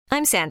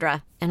I'm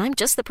Sandra, and I'm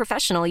just the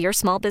professional your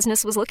small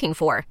business was looking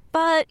for.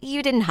 But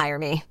you didn't hire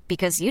me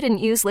because you didn't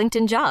use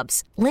LinkedIn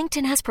Jobs.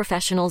 LinkedIn has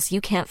professionals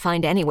you can't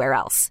find anywhere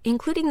else,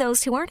 including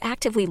those who aren't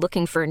actively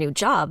looking for a new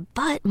job,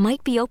 but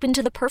might be open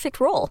to the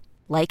perfect role,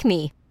 like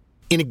me.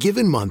 In a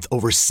given month,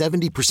 over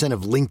 70%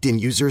 of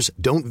LinkedIn users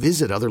don't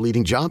visit other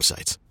leading job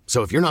sites.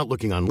 So if you're not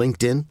looking on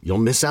LinkedIn, you'll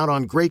miss out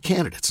on great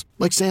candidates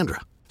like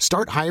Sandra.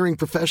 Start hiring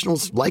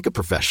professionals like a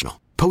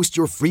professional. Post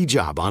your free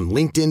job on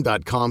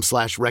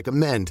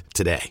linkedin.com/recommend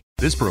today.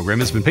 This program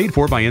has been paid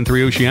for by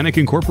N3 Oceanic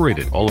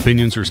Incorporated. All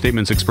opinions or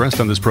statements expressed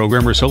on this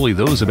program are solely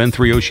those of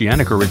N3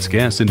 Oceanic or its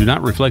guests and do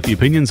not reflect the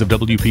opinions of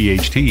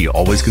WPHT.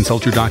 Always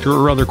consult your doctor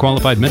or other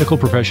qualified medical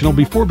professional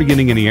before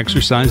beginning any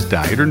exercise,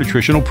 diet, or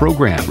nutritional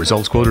program.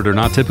 Results quoted are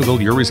not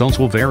typical. Your results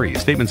will vary.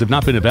 Statements have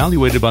not been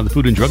evaluated by the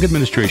Food and Drug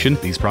Administration.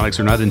 These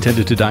products are not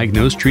intended to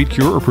diagnose, treat,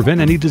 cure, or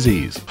prevent any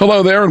disease.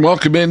 Hello there, and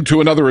welcome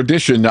into another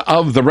edition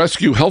of the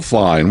Rescue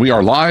Healthline. We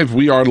are live.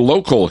 We are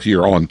local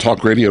here on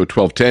Talk Radio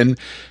 1210.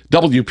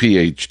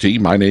 WPHT.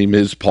 My name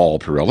is Paul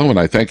Perrello, and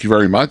I thank you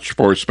very much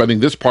for spending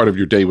this part of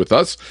your day with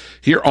us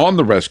here on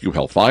the Rescue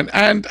Healthline.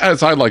 And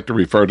as I like to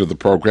refer to the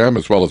program,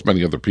 as well as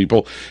many other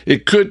people,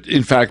 it could,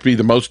 in fact, be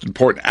the most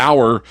important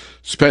hour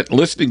spent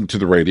listening to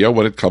the radio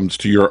when it comes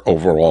to your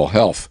overall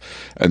health.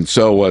 And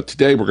so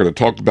today we're going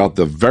to talk about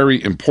the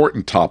very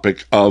important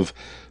topic of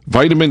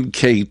vitamin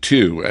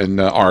K2. And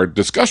our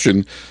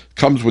discussion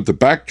comes with the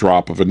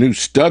backdrop of a new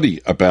study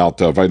about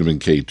vitamin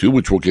K2,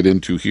 which we'll get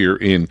into here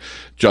in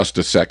just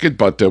a second.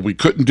 But we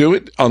couldn't do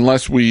it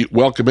unless we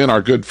welcome in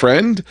our good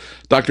friend,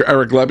 Dr.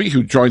 Eric Lebby,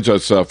 who joins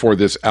us for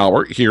this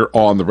hour here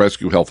on the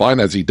Rescue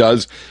Healthline, as he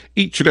does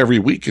each and every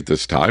week at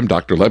this time.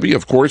 Dr. Lebby,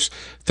 of course,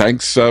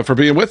 thanks for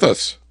being with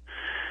us.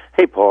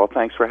 Hey, Paul,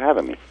 thanks for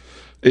having me.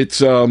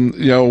 It's,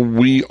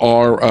 we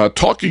are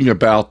talking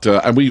about,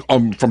 and we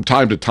from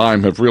time to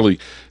time have really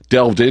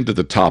delved into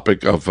the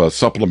topic of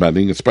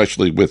supplementing,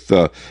 especially with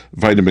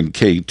vitamin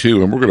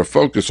K2, and we're going to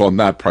focus on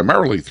that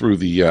primarily through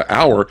the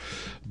hour.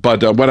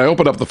 But when I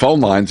open up the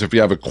phone lines, if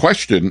you have a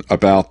question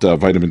about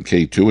vitamin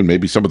K2 and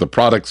maybe some of the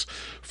products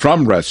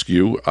from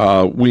Rescue,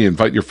 we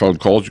invite your phone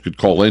calls. You could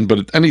call in,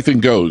 but anything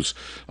goes.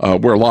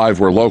 We're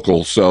live, we're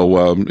local,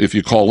 so if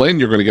you call in,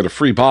 you're going to get a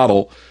free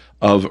bottle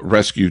of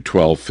Rescue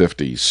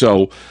 1250.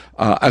 So,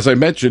 as I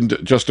mentioned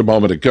just a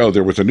moment ago,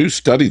 there was a new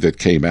study that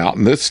came out,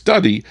 and this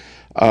study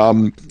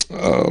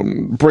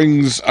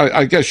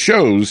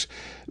shows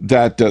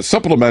that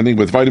supplementing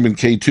with vitamin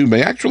K2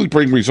 may actually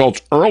bring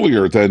results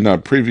earlier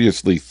than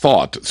previously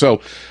thought. So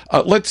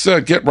let's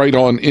get right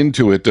on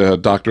into it,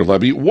 Dr.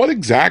 Lebby. What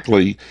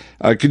exactly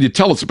can you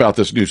tell us about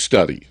this new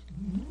study?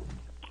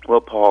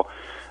 Well, Paul,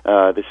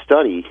 the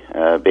study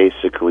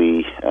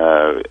basically,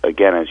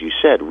 again, as you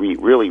said,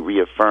 really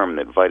reaffirmed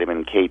that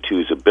vitamin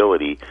K2's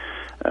ability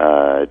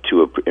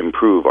to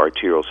improve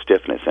arterial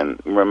stiffness. And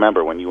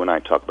remember, when you and I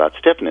talk about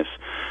stiffness,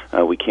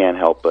 we can't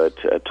help but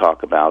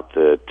talk about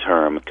the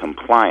term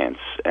compliance.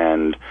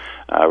 And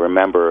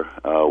remember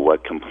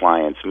what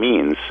compliance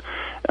means.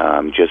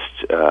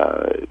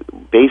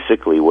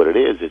 Basically what it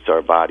is, it's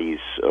our body's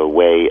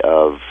way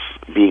of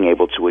being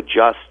able to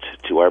adjust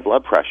to our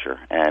blood pressure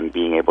and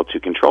being able to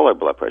control our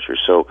blood pressure.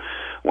 So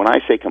when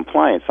I say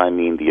compliance, I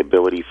mean the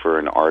ability for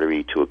an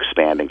artery to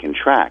expand and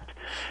contract.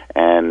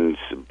 And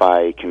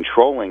by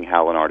controlling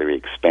how an artery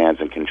expands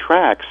and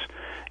contracts,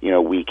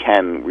 we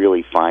can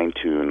really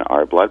fine-tune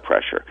our blood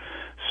pressure.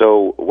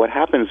 So what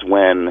happens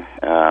when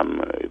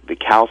the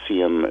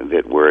calcium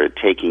that we're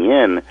taking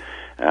in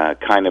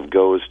kind of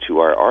goes to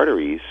our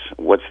arteries?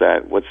 What's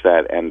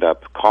that end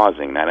up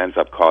causing? That ends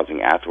up causing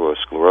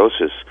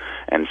atherosclerosis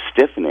and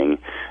stiffening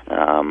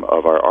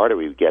of our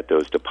artery. We get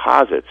those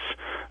deposits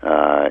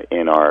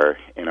in our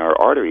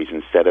arteries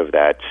instead of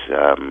that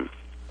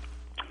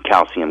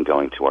calcium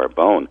going to our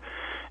bone.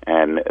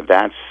 And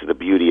that's the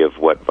beauty of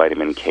what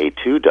vitamin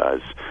K2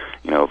 does.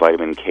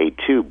 Vitamin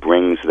K2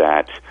 brings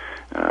that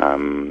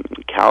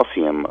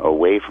calcium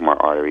away from our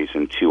arteries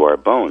and to our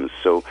bones.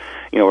 So,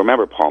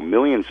 remember, Paul,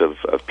 millions of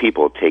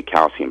people take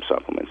calcium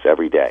supplements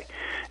every day,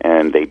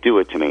 and they do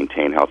it to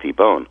maintain healthy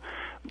bone.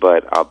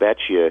 But I'll bet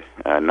you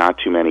not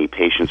too many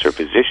patients or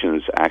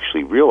physicians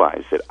actually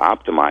realize that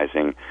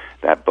optimizing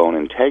that bone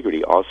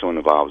integrity also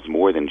involves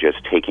more than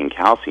just taking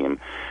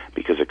calcium,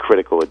 because a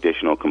critical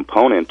additional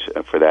component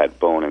for that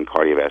bone and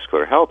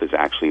cardiovascular health is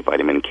actually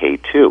vitamin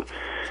K2.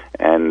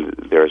 And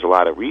there's a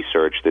lot of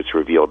research that's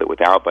revealed that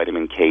without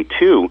vitamin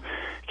K2,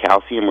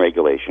 calcium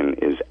regulation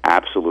is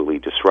absolutely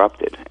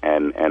disrupted.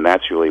 And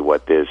that's really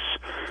what this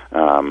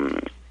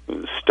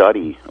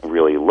study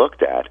really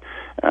looked at,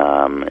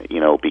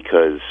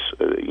 because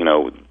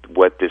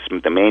what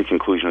the main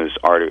conclusion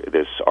of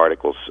this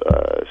article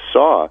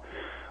saw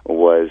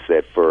was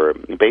that for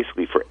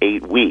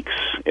 8 weeks,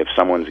 if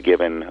someone's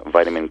given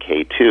vitamin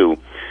K2,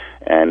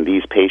 And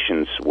these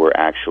patients were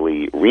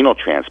actually renal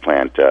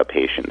transplant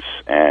patients.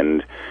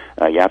 And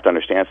you have to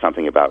understand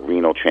something about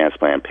renal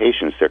transplant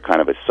patients. They're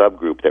kind of a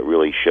subgroup that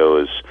really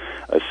shows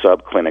a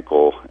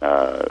subclinical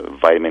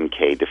vitamin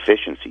K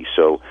deficiency.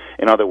 So,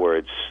 in other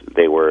words,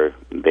 they were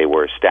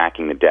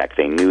stacking the deck.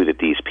 They knew that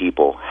these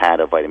people had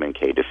a vitamin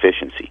K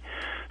deficiency.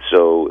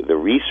 So the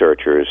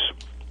researchers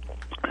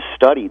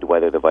studied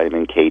whether the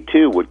vitamin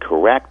K2 would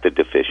correct the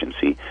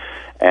deficiency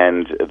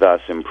and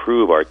thus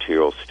improve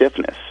arterial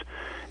stiffness.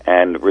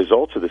 And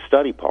results of the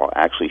study, Paul,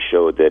 actually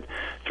showed that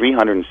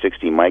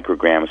 360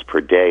 micrograms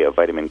per day of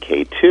vitamin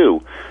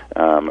K2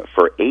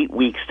 for 8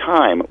 weeks'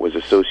 time was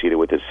associated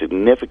with a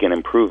significant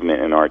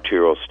improvement in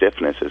arterial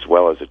stiffness, as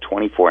well as a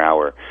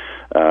 24-hour,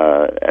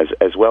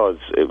 as well as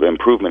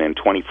improvement in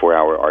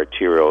 24-hour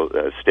arterial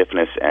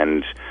stiffness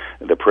and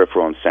the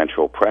peripheral and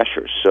central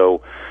pressure.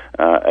 So,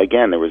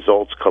 again, the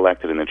results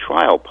collected in the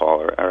trial,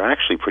 Paul, are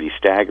actually pretty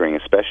staggering,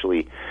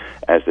 especially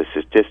as the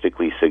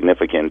statistically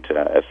significant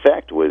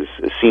effect was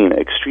seen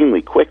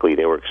extremely quickly.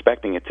 They were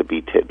expecting it to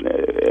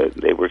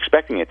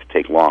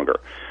take longer,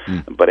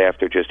 but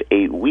after just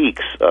 8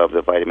 weeks of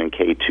the vitamin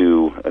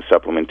K2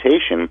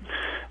 supplementation,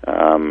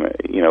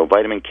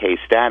 vitamin K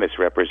status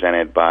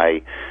represented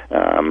by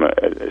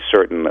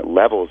certain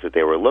levels that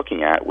they were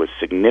looking at was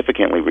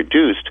significantly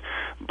reduced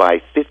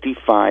by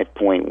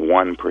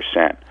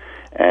 55.1%.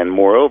 And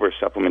moreover,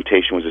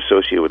 supplementation was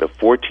associated with a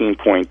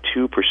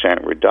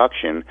 14.2%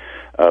 reduction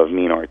of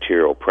mean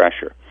arterial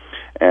pressure.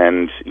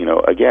 And,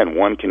 again,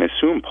 one can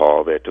assume,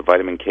 Paul, that the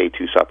vitamin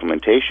K2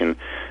 supplementation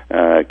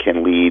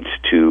can lead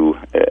to,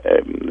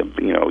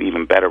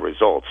 even better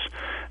results.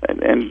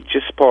 And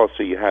just, Paul,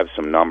 so you have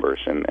some numbers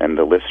and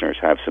the listeners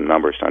have some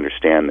numbers to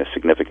understand the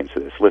significance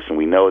of this. Listen,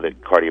 we know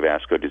that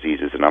cardiovascular disease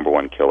is the number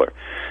one killer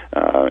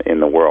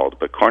in the world,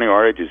 but coronary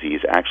artery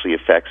disease actually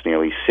affects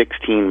nearly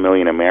 16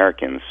 million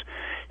Americans,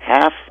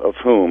 half of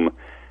whom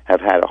have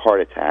had a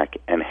heart attack,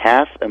 and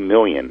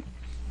 500,000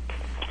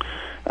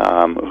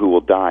 who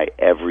will die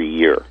every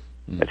year.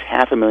 That's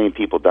 500,000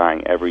 people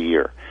dying every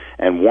year.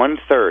 And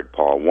 1/3,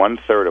 Paul,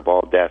 1/3 of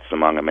all deaths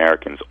among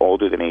Americans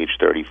older than age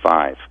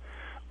 35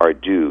 are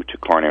due to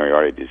coronary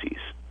artery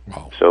disease.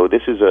 Wow. So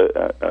this is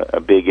a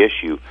big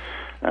issue,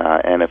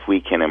 and if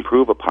we can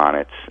improve upon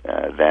it,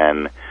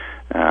 then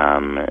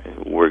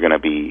we're going to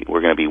be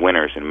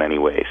winners in many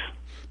ways.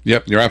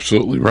 Yep, you're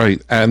absolutely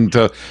right. And,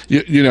 I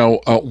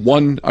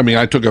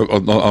took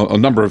a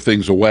number of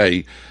things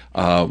away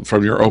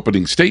from your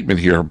opening statement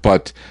here,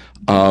 but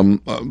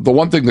the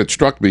one thing that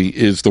struck me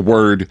is the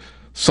word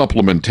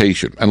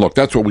supplementation. And look,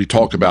 that's what we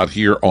talk about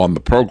here on the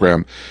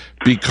program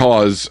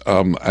because,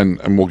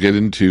 and we'll get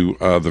into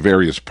the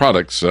various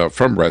products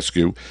from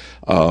Rescue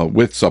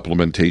with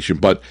supplementation,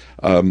 but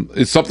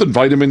is something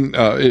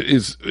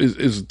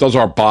does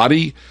our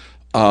body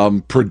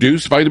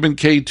produce vitamin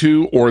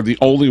K2, or the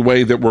only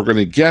way that we're going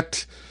to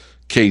get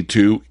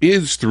K2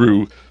 is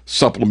through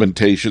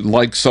supplementation,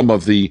 like some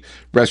of the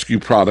Rescue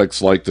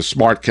products like the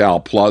Smart Cal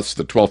Plus,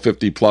 the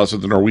 1250 Plus,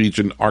 and the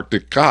Norwegian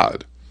Arctic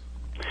Cod?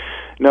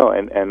 No,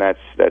 and that's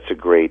a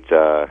great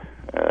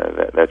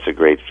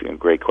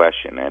great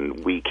question.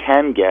 And we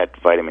can get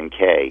vitamin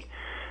K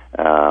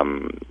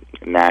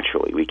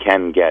naturally. We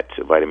can get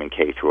vitamin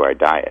K through our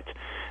diet,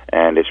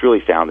 and it's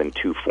really found in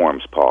two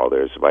forms, Paul.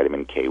 There's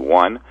vitamin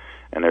K1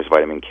 and there's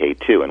vitamin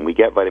K2, and we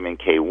get vitamin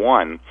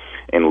K1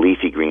 in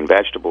leafy green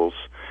vegetables,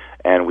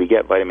 and we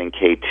get vitamin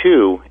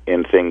K2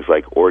 in things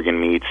like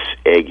organ meats,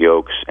 egg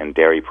yolks, and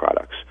dairy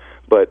products.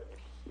 But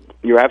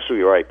you're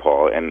absolutely right,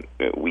 Paul, and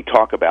we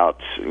talk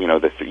about, you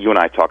and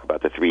I talk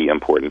about the three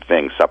important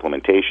things: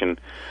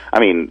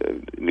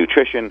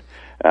 nutrition,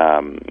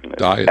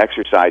 diet,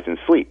 exercise, and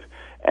sleep.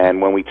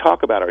 And when we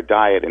talk about our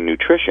diet and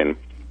nutrition,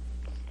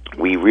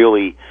 we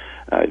really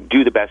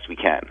do the best we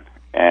can.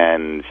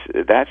 And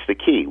that's the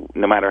key.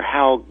 No matter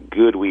how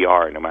good we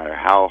are, no matter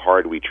how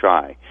hard we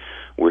try,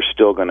 we're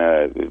still going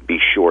to be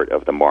short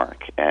of the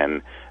mark.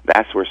 And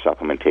that's where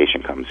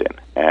supplementation comes in.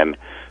 And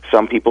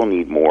some people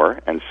need more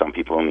and some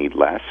people need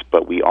less,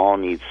 but we all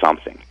need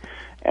something.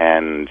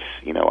 And,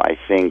 I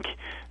think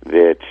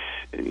that,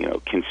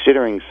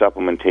 considering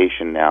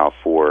supplementation now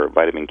for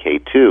vitamin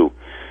K2,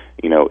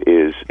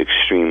 is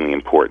extremely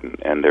important.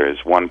 And there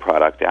is one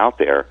product out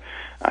there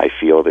I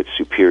feel that's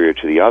superior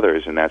to the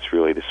others, and that's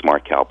really the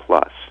Smart Cal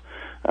Plus.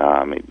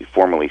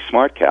 Formerly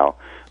Smart Cal,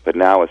 but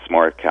now with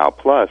Smart Cal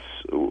Plus,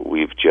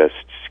 we've just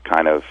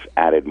kind of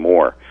added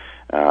more.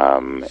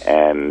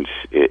 And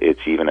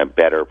it's even a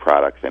better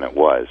product than it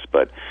was.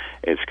 But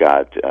it's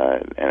got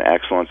an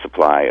excellent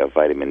supply of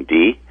vitamin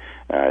D.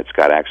 It's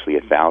got actually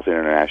 1,000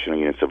 international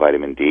units of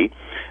vitamin D.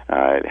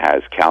 It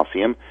has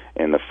calcium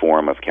in the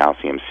form of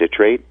calcium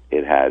citrate.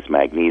 It has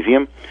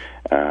magnesium.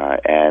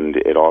 And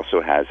it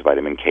also has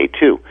vitamin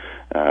K2,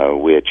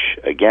 which,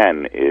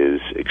 again, is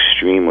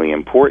extremely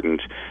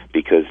important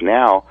because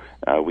now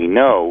we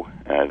know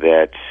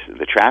that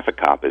the traffic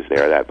cop is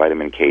there, that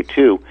vitamin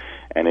K2,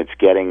 and it's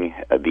getting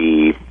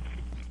the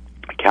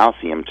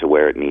calcium to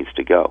where it needs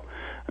to go.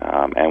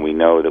 And we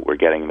know that we're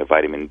getting the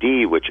vitamin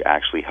D, which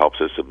actually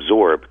helps us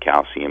absorb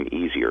calcium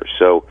easier.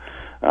 So,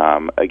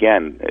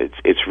 again,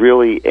 it's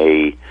really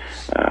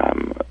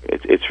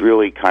it's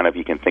really kind of,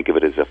 you can think of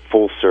it as a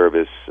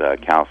full-service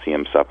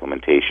calcium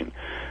supplementation,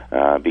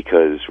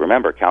 because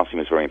remember, calcium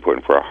is very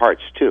important for our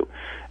hearts too.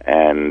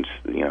 And,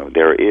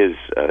 there is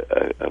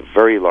a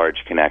very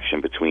large connection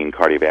between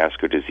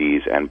cardiovascular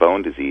disease and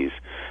bone disease,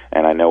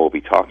 and I know we'll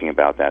be talking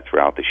about that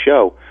throughout the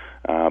show,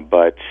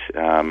 but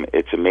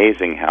it's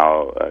amazing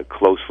how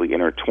closely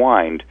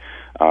intertwined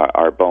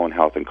our bone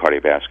health and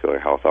cardiovascular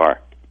health are.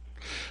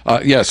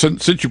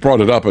 Since you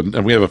brought it up,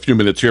 and we have a few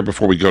minutes here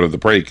before we go to the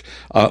break,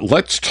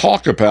 let's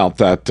talk about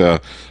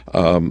that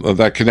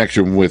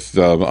connection with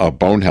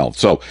bone health.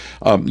 So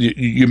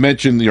you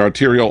mentioned the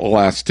arterial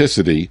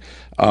elasticity.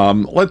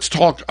 Let's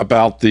talk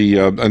about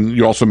and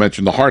you also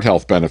mentioned the heart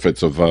health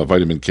benefits of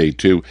vitamin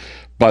K2.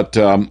 But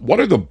what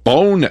are the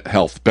bone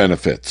health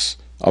benefits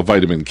of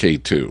vitamin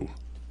K2?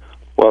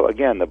 Well,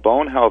 again, the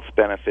bone health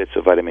benefits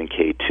of vitamin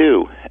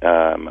K2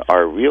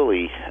 are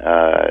really...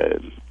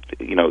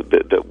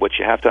 what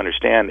you have to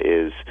understand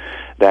is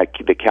that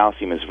the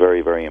calcium is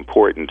very, very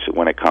important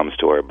when it comes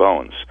to our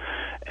bones.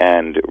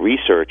 And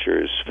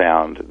researchers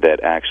found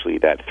that actually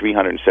that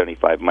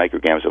 375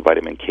 micrograms of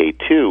vitamin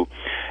K2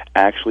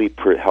 actually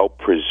help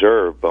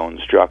preserve bone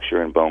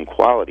structure and bone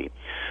quality,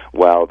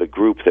 while the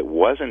group that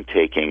wasn't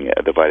taking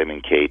the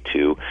vitamin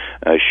K2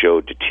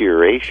 showed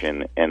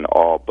deterioration in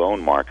all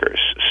bone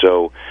markers.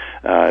 So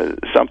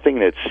something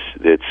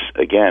that's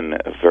again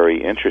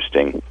very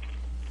interesting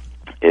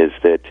is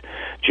that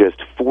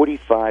just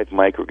 45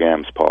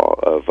 micrograms, Paul,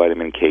 of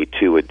vitamin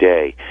K2 a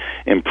day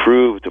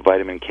improved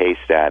vitamin K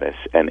status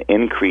and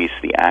increased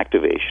the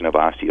activation of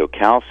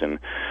osteocalcin,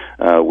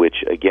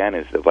 which, again,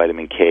 is the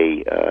vitamin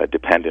K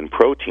dependent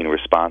protein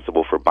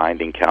responsible for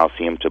binding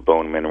calcium to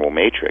bone mineral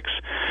matrix,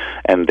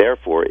 and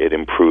therefore it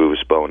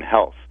improves bone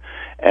health.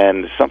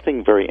 And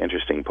something very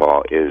interesting,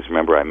 Paul, is,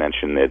 remember I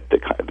mentioned that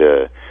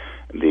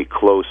the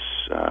close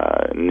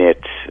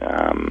knit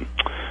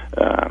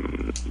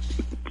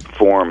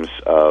forms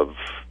of,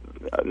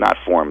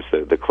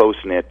 the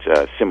close-knit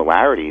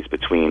similarities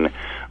between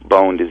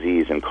bone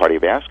disease and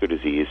cardiovascular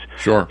disease.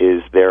 Sure.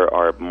 Is there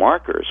are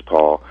markers,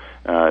 Paul,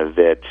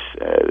 that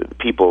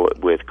people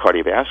with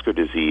cardiovascular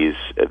disease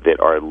that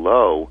are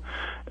low,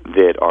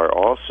 that are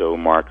also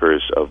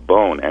markers of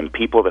bone. And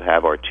people that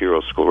have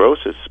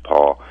arteriosclerosis,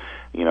 Paul,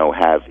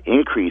 have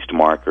increased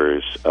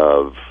markers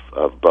of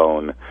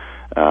bone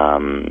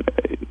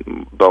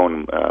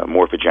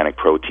morphogenic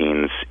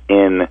proteins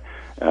in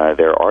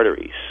their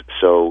arteries.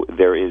 So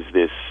there is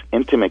this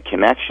intimate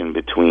connection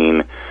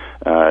between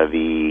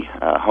the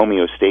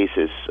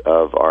homeostasis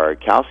of our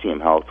calcium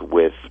health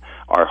with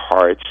our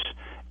hearts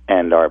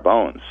and our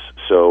bones.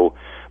 So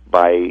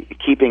by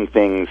keeping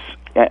things,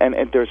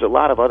 and there's a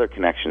lot of other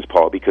connections,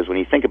 Paul, because when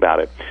you think about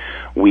it,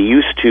 we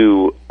used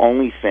to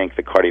only think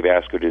that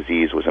cardiovascular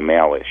disease was a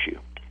male issue,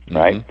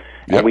 right? Yep.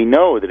 And we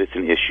know that it's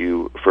an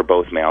issue for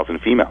both males and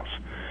females.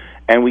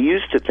 And we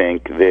used to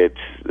think that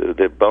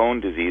bone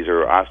disease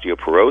or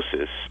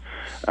osteoporosis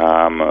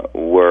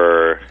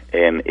were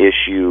an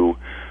issue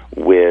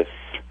with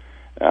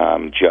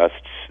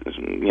just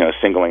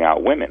singling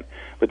out women.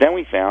 But then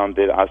we found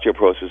that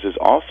osteoporosis is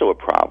also a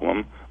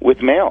problem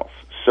with males.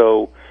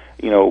 So,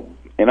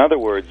 in other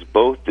words,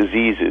 both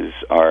diseases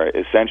are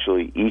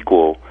essentially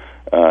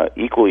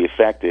equally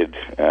affected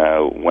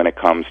when it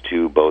comes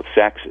to both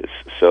sexes.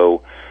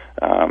 So,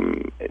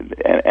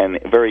 and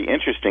very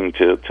interesting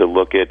to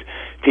look at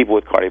people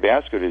with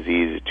cardiovascular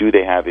disease. Do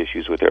they have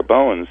issues with their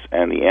bones?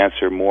 And the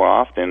answer more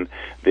often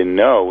than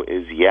no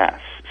is yes.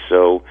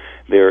 So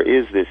there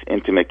is this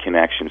intimate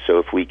connection. So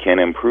if we can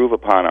improve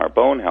upon our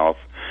bone health,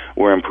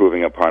 we're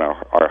improving upon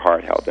our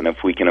heart health. And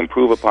if we can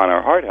improve upon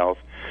our heart health,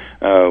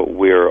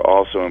 we're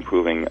also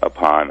improving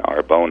upon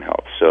our bone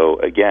health. So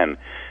again,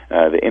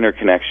 the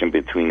interconnection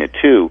between the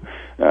two,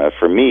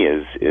 for me,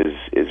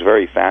 is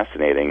very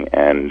fascinating.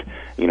 And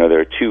there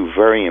are two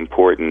very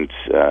important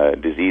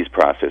disease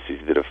processes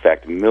that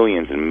affect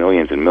millions and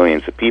millions and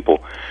millions of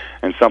people.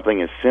 And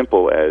something as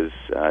simple as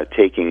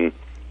taking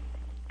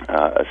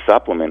a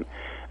supplement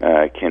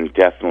can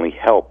definitely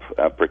help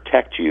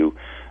protect you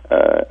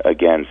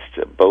against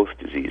both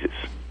diseases.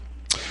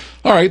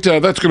 All right,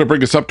 that's going to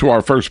bring us up to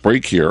our first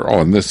break here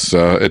on this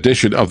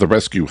edition of the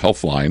Rescue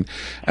Healthline.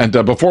 And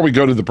before we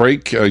go to the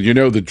break, you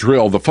know the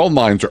drill. The phone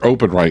lines are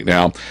open right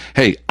now.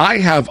 Hey, I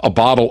have a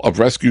bottle of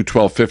Rescue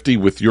 1250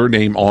 with your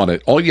name on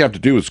it. All you have to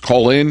do is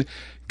call in,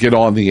 get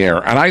on the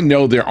air. And I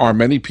know there are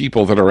many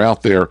people that are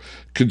out there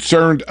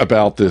concerned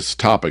about this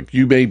topic.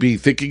 You may be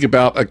thinking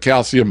about a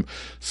calcium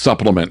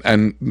supplement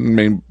and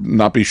may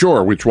not be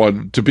sure which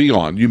one to be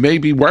on. You may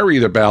be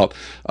worried about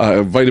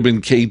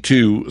vitamin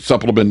K2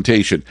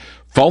 supplementation.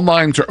 Phone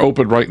lines are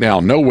open right now.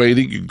 No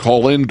waiting. You can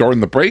call in during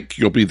the break.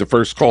 You'll be the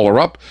first caller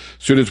up.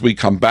 As soon as we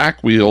come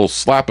back, we'll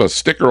slap a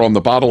sticker on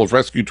the bottle of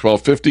Rescue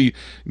 1250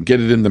 and get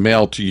it in the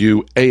mail to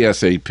you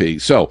ASAP.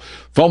 So,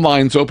 phone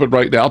lines open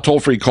right now.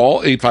 Toll-free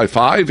call,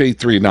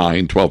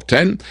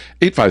 855-839-1210,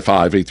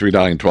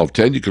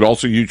 855-839-1210. You can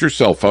also use your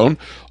cell phone.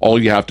 All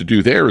you have to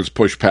do there is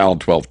push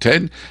pound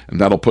 1210,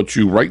 and that'll put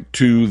you right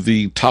to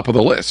the top of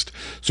the list.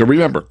 So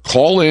remember,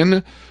 call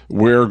in.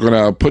 We're going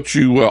to put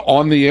you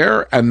on the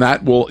air, and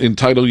that will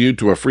entitle you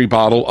to a free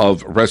bottle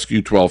of Rescue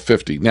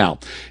 1250. Now,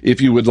 if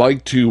you would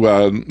like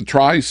to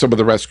try some of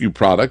the Rescue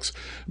products,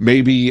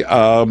 maybe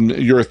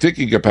you're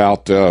thinking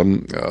about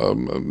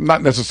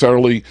not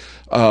necessarily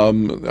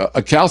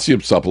a calcium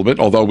supplement,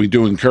 although we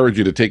do encourage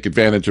you to take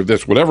advantage of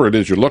this, whatever it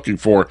is you're looking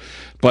for.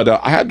 But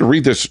I had to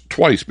read this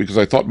twice because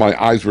I thought my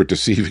eyes were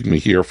deceiving me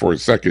here for a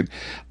second.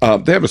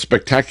 They have a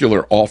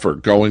spectacular offer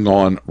going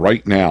on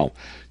right now.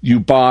 You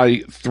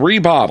buy 3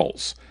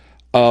 bottles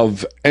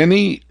of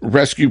any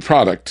Rescue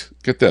product,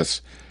 get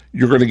this,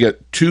 you're going to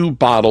get 2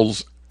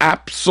 bottles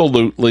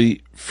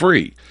absolutely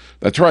free.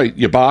 That's right.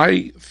 You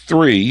buy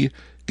 3,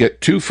 get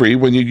 2 free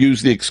when you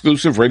use the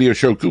exclusive radio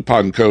show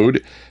coupon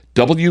code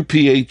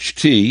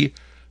WPHT,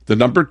 the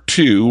number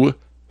 2,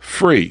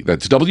 free.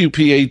 That's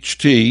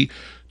WPHT,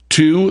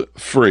 2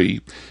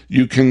 free.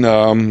 You can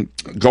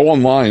go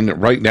online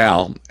right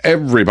now.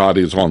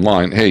 Everybody is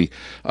online. Hey,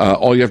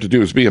 all you have to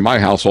do is be in my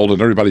household,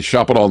 and everybody's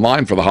shopping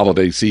online for the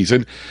holiday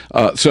season.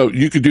 So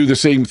you could do the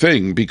same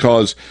thing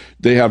because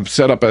they have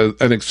set up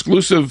an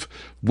exclusive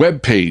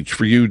web page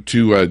for you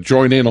to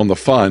join in on the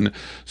fun.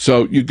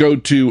 So you go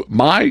to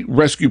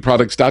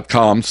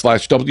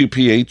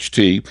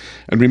myrescueproducts.com/WPHT,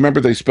 and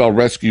remember they spell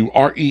rescue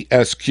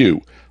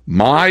RESQ.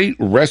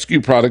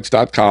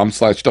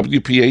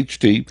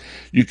 myrescueproducts.com/WPHT.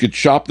 You could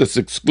shop this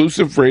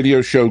exclusive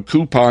radio show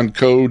coupon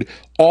code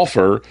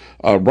offer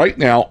right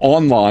now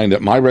online at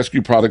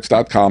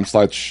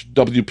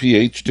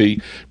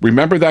myrescueproducts.com/WPHT.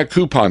 Remember that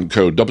coupon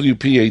code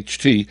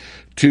WPHT,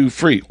 2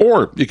 free.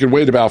 Or you can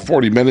wait about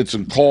 40 minutes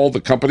and call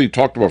the company,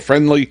 talk to a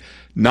friendly,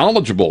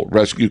 knowledgeable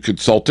rescue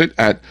consultant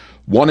at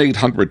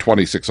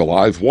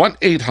 1-800-26-ALIVE,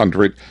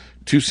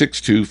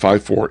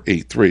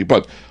 1-800-262-5483.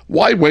 But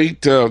why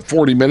wait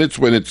 40 minutes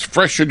when it's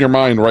fresh in your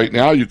mind right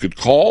now? You could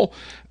call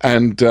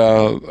and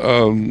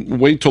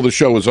wait till the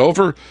show is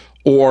over,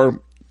 or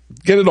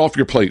get it off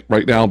your plate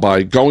right now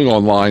by going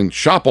online,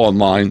 shop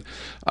online,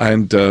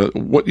 and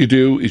what you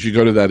do is you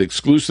go to that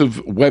exclusive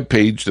web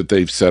page that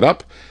they've set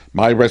up,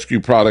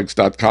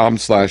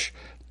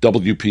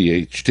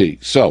 myrescueproducts.com/WPHT.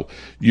 So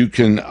you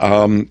can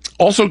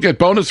also get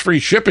bonus free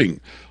shipping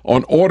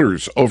on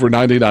orders over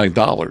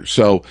 $99.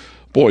 So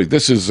boy,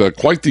 this is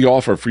quite the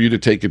offer for you to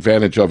take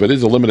advantage of. It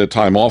is a limited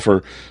time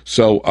offer.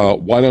 So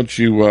why don't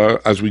you,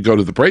 as we go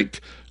to the break,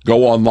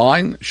 go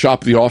online,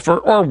 shop the offer,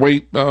 or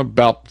wait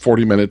about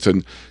 40 minutes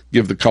and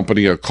give the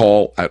company a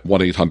call at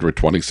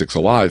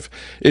 1-800-26-ALIVE.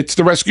 It's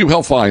the Rescue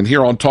Healthline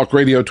here on Talk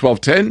Radio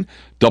 1210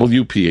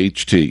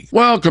 WPHT.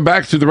 Welcome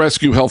back to the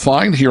Rescue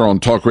Healthline here on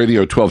Talk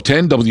Radio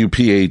 1210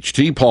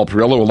 WPHT. Paul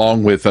Perrello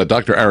along with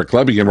Dr. Eric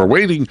Lebby, and we're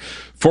waiting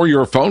for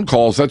your phone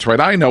calls. That's right.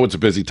 I know it's a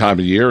busy time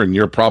of year, and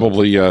you're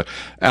probably out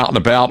and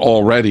about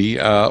already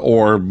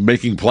or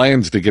making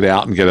plans to get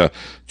out and get a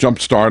jump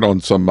start on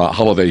some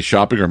holiday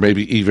shopping, or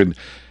maybe even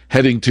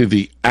heading to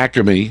the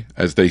Acme,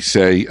 as they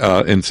say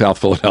in South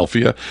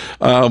Philadelphia.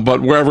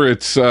 But wherever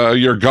it's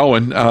you're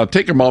going,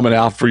 take a moment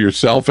out for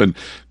yourself and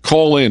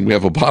call in. We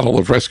have a bottle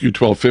of Rescue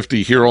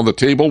 1250 here on the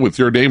table with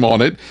your name on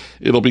it.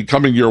 It'll be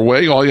coming your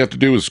way. All you have to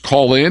do is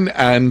call in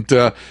and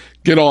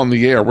get on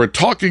the air. We're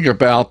talking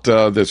about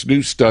this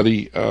new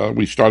study.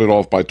 We started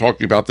off by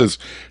talking about this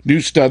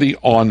new study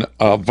on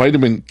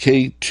vitamin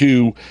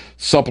K2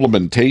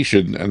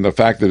 supplementation and the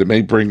fact that it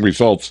may bring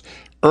results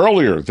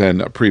earlier than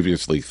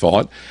previously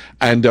thought.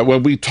 And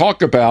when we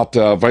talk about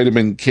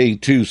vitamin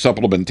K2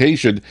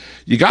 supplementation,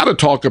 you got to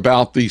talk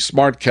about the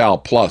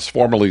SmartCal Plus,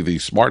 formerly the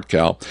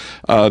SmartCal.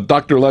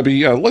 Dr.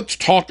 Lebby, let's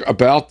talk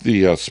about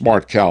the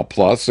SmartCal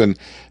Plus and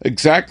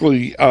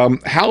exactly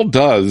how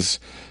does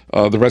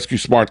the Rescue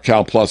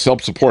SmartCal Plus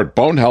help support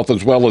bone health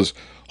as well as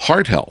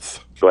heart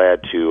health?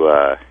 Glad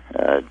to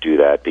do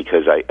that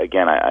because, I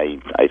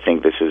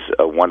think this is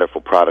a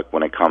wonderful product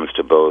when it comes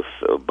to both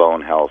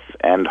bone health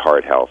and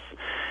heart health.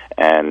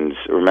 And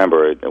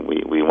remember,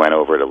 we went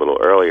over it a little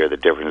earlier, the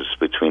difference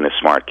between the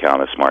SmartCal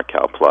and the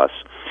SmartCal Plus.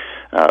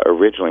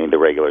 Originally, the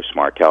regular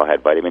SmartCal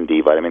had vitamin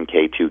D, vitamin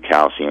K2,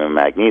 calcium, and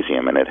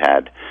magnesium, and it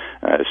had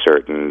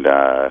certain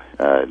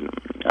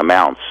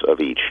amounts of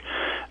each.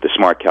 The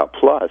SmartCal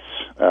Plus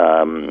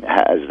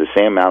has the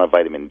same amount of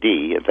vitamin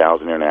D,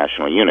 1,000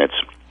 international units,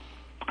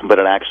 but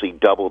it actually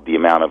doubled the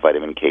amount of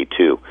vitamin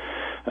K2.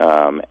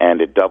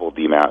 And it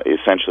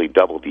essentially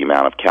doubled the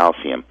amount of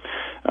calcium.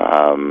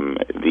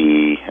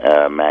 The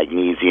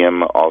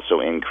magnesium also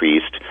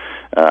increased,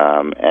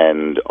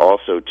 and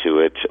also to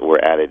it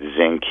were added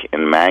zinc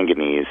and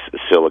manganese,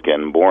 silica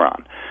and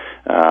boron.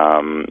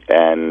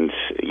 And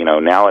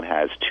now it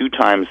has 2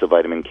 times the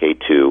vitamin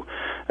K2,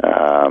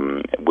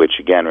 which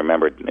again,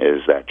 remember,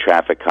 is that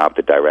traffic cop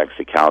that directs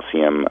the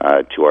calcium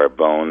to our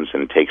bones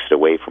and takes it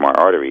away from our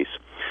arteries,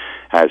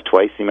 has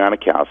twice the amount of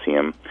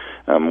calcium,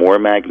 more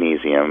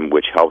magnesium,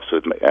 which helps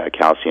with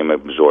calcium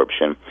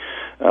absorption,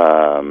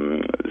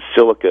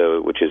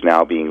 silica, which is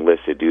now being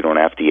listed due to an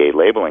FDA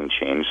labeling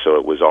change, so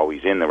it was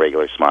always in the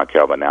regular smart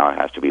cal, but now it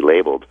has to be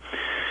labeled.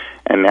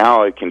 And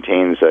now it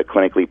contains a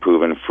clinically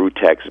proven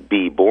Frutex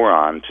B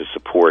boron to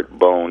support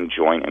bone,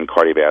 joint, and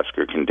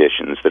cardiovascular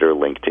conditions that are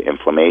linked to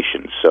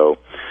inflammation. So,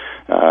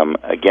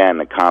 again,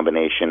 the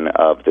combination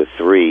of the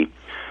three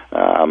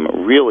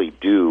really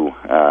do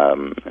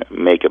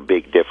make a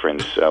big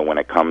difference when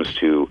it comes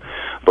to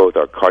both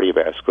our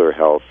cardiovascular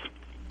health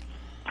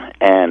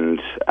and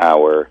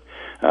our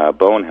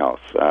bone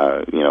health.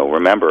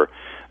 Remember,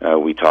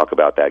 we talk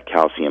about that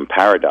calcium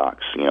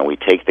paradox. We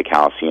take the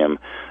calcium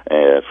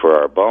for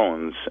our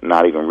bones,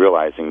 not even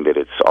realizing that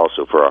it's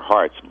also for our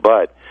hearts.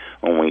 But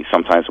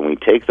sometimes when we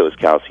take those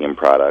calcium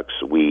products,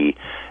 we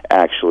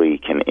actually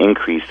can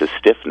increase the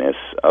stiffness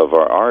of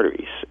our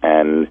arteries.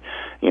 And,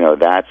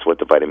 that's what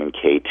the vitamin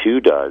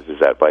K2 does, is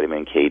that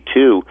vitamin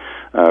K2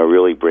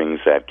 really brings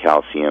that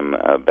calcium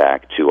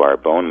back to our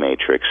bone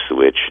matrix,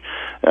 which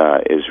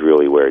is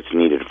really where it's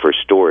needed for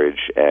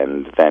storage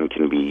and then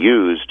can be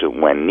used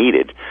when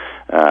needed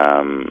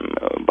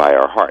by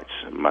our hearts,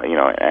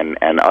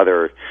 and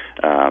other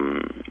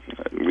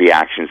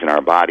reactions in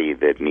our body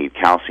that need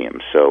calcium.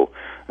 So,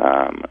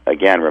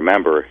 again,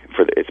 remember,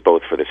 it's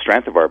both for the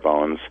strength of our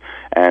bones,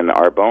 and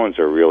our bones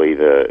are really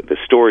the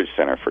storage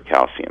center for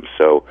calcium.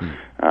 So,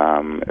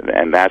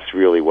 and that's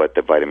really what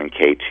the vitamin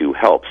K2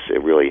 helps.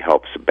 It really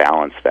helps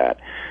balance that.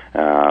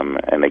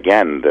 And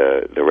again,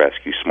 the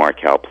Rescue Smart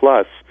Cal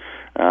Plus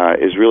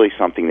is really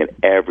something that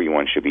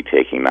everyone should be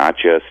taking, not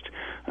just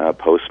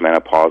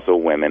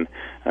postmenopausal women.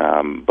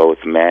 Both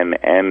men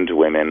and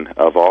women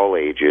of all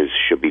ages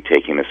should be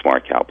taking the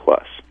Smart Cal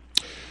Plus.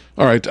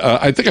 All right.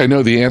 I think I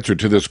know the answer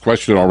to this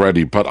question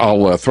already, but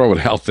I'll throw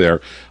it out there.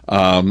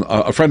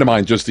 A friend of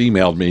mine just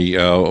emailed me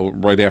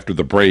right after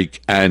the break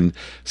and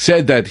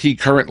said that he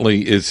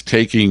currently is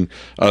taking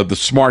the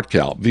Smart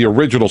Cal, the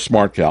original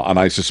Smart Cal. And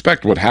I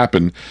suspect what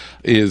happened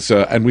is,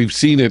 and we've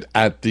seen it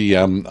at the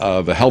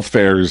health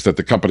fairs that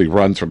the company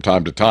runs from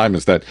time to time,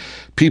 is that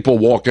people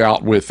walk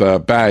out with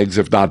bags,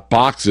 if not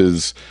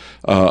boxes,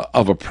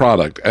 of a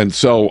product. And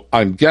so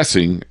I'm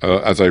guessing,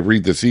 as I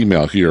read this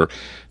email here,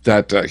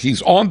 that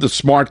he's on the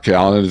Smart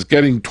Cal and is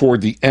getting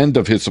toward the end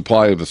of his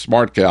supply of the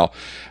Smart Cal,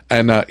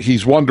 and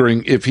he's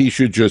wondering if he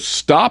should just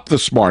stop the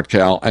Smart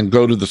Cal and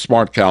go to the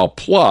Smart Cal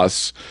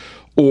Plus,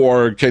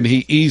 or can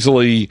he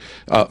easily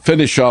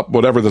finish up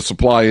whatever the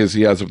supply is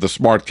he has of the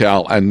Smart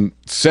Cal and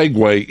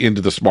segue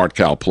into the Smart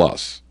Cal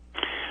Plus?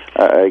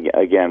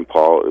 Again,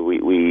 Paul,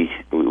 we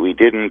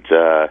didn't.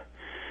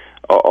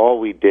 All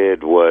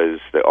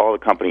the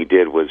company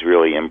did was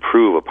really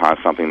improve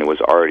upon something that was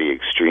already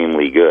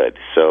extremely good.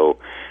 So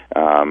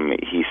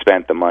he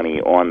spent the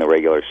money on the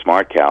regular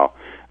Smart Cal.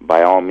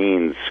 By all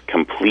means,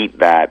 complete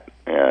that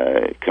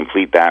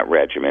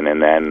regimen,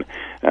 and then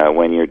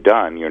when you're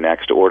done, your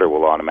next order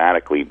will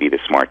automatically be the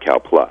Smart Cal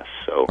Plus.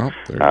 So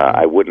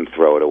I wouldn't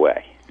throw it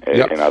away.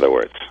 Yep. In other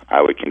words,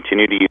 I would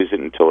continue to use it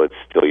until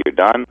you're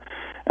done,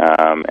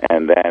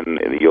 and then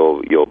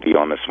you'll be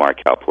on the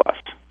Smart Cal Plus.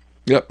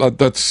 Yep,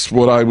 that's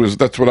what I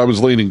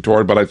was leaning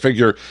toward. But I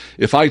figure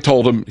if I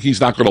told him, he's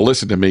not going to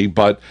listen to me.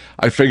 But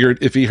I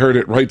figured if he heard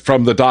it right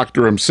from the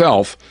doctor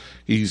himself,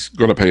 he's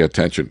going to pay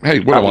attention. Hey,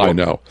 what do I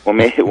know? Well,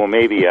 maybe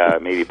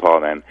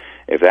Paul. Then,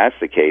 if that's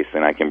the case,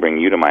 then I can bring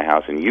you to my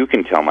house and you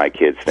can tell my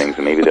kids things,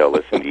 and maybe they'll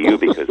listen to you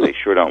because they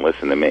sure don't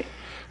listen to me.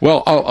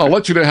 Well, I'll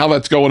let you know how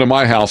that's going in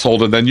my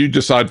household, and then you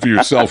decide for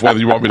yourself whether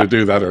you want me to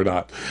do that or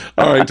not.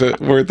 All right,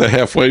 we're at the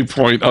halfway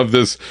point of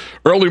this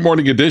early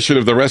morning edition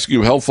of the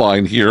Rescue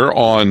Healthline here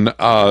on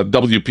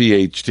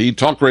WPHT,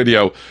 Talk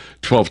Radio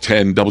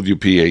 1210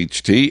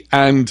 WPHT.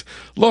 And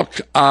look,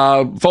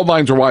 phone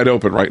lines are wide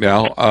open right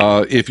now.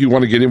 If you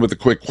want to get in with a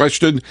quick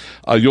question,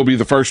 you'll be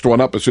the first one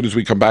up as soon as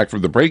we come back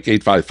from the break,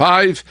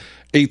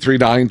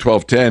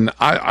 855-839-1210.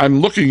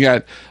 I'm looking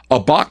at a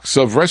box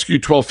of Rescue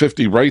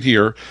 1250 right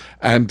here.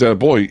 And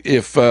boy,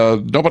 if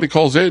nobody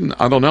calls in,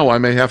 I don't know, I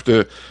may have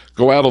to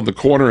go out on the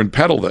corner and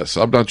peddle this.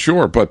 I'm not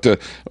sure, but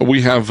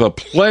we have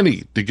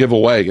plenty to give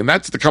away. And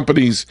that's the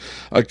company's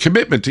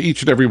commitment to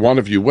each and every one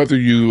of you, whether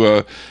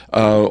you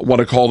want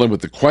to call in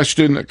with a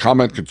question, a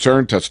comment,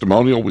 concern,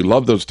 testimonial. We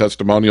love those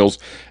testimonials.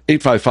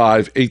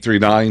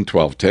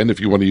 855-839-1210. If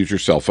you want to use your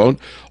cell phone,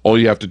 all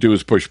you have to do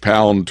is push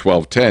pound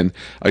 1210.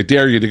 I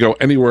dare you to go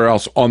anywhere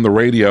else on the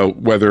radio,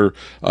 whether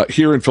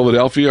here in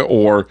Philadelphia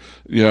or,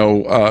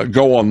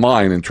 go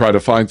online and try to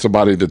find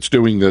somebody that's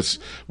doing this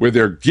where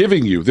they're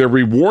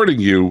rewarding rewarding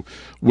you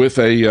with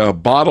a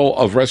bottle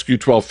of Rescue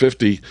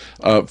 1250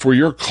 for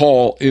your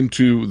call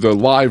into the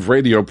live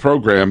radio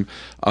program.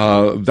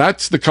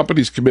 That's the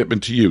company's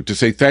commitment to you, to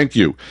say thank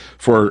you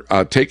for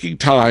taking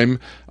time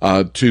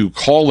to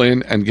call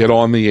in and get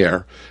on the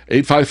air.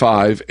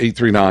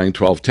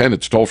 855-839-1210.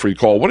 It's a toll-free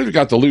call. What have you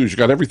got to lose? You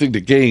got everything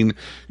to gain.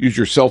 Use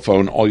your cell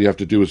phone. All you have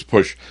to do is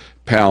push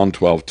pound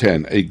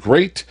 1210. A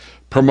great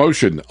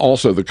promotion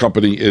also the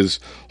company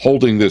is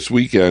holding this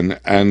weekend,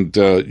 and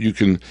you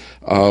can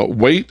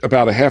wait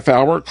about a half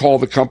hour, call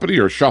the company,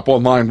 or shop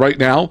online right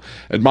now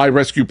at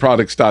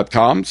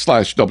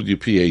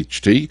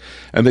myrescueproducts.com/WPHT,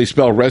 and they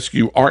spell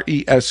rescue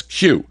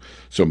RESQ.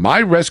 So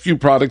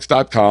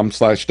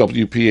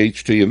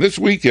myrescueproducts.com/WPHT. And this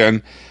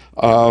weekend,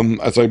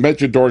 as I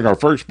mentioned during our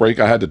first break,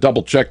 I had to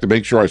double check to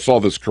make sure I saw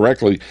this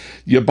correctly.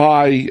 You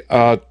buy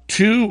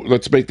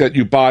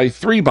you buy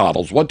 3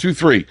 bottles, 1, 2,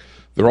 3.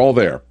 They're all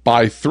there.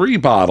 Buy 3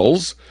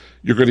 bottles,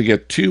 you're going to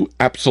get 2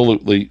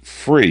 absolutely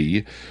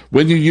free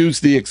when you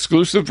use the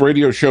exclusive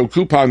radio show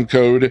coupon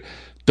code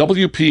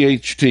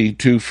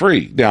WPHT2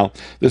 free. Now,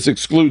 this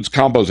excludes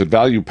combos and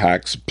value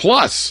packs,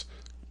 plus,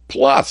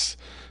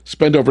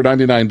 spend over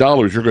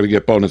 $99, you're going to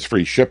get bonus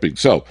free shipping.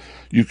 So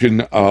you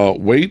can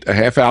wait a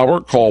half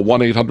hour, call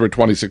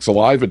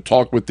 1-800-26-ALIVE, and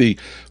talk with the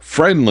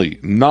friendly,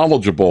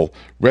 knowledgeable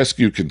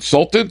rescue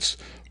consultants,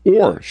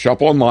 or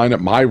shop online at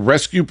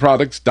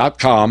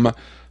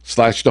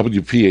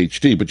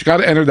myrescueproducts.com/WPHT. But you got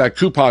to enter that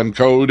coupon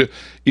code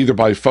either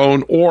by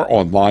phone or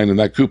online, and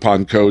that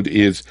coupon code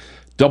is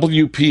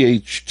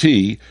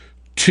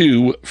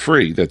WPHT2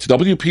 free. That's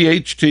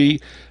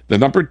WPHT, the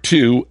number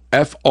 2,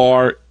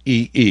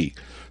 FREE.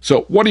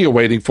 So what are you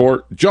waiting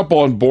for? Jump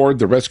on board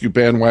the Rescue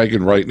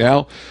bandwagon right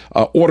now.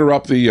 Order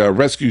up the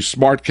Rescue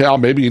Smart Cal.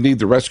 Maybe you need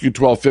the Rescue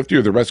 1250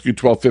 or the Rescue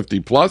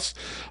 1250 Plus.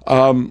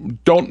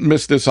 Don't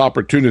miss this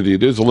opportunity.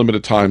 It is a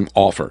limited time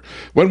offer.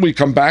 When we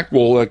come back,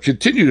 we'll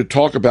continue to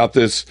talk about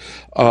this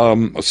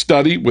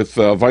study with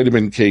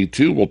vitamin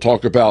K2. We'll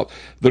talk about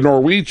the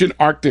Norwegian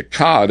Arctic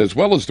cod as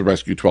well as the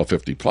Rescue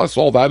 1250 Plus.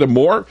 All that and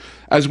more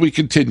as we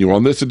continue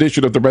on this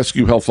edition of the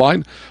Rescue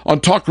Healthline on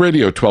Talk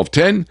Radio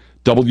 1210.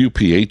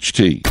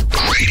 WPHT.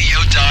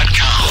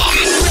 Radio.com.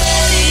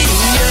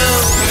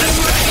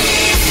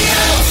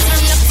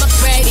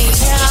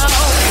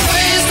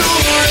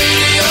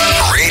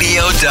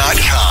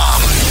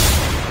 Radio.com.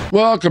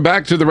 Welcome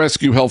back to the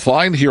Rescue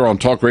Healthline here on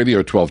Talk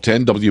Radio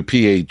 1210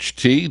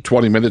 WPHT.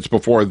 20 minutes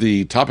before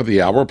the top of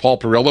the hour, Paul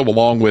Perrello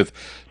along with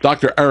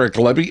Dr. Eric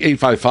Lebby.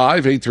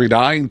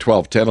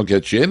 855-839-1210 will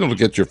get you in. It'll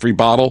get you a free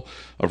bottle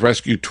of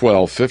Rescue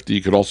 1250.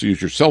 You can also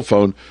use your cell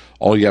phone.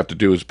 All you have to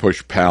do is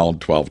push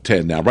pound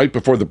 1210. Now, right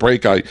before the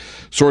break, I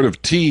sort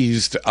of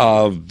teased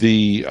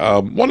the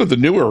one of the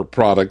newer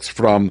products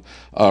from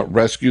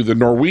Rescue, the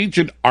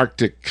Norwegian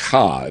Arctic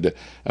cod.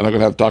 And I'm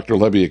going to have Dr.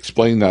 Lebby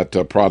explain that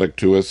product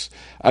to us,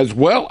 as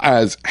well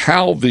as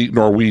how the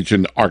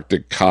Norwegian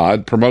Arctic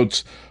cod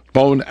promotes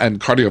bone and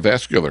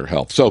cardiovascular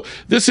health. So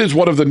this is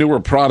one of the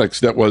newer products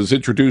that was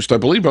introduced, I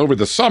believe, over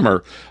the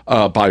summer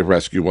by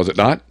Rescue, was it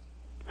not?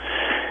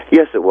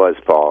 Yes, it was,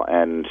 Paul.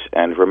 And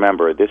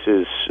remember, this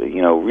is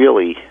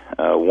really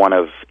one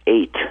of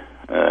 8,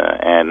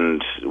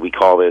 and we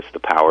call this the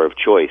power of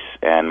choice.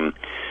 And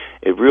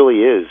it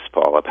really is,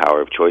 Paul, a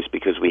power of choice,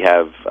 because we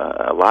have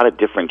a lot of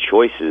different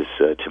choices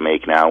to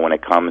make now when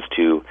it comes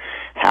to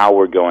how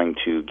we're going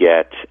to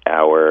get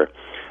our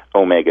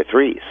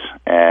omega-3s.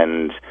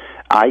 And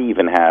I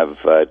even have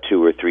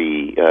 2 or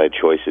 3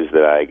 choices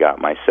that I got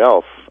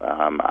myself.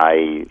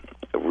 I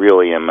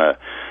really am a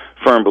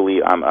firm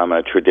believer. I'm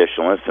a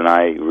traditionalist, and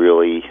I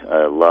really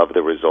love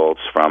the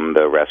results from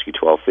the Rescue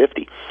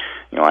 1250.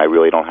 I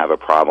really don't have a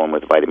problem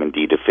with vitamin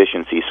D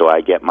deficiency, so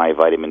I get my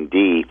vitamin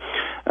D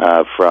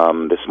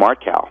from the Smart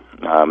Cal.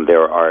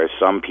 There are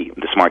some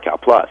people, the Smart Cal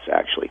Plus,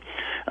 actually.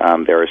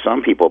 There are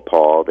some people,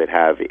 Paul, that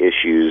have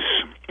issues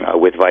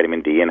with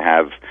vitamin D and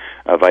have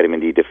a vitamin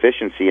D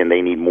deficiency, and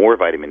they need more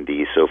vitamin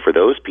D. So for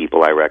those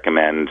people, I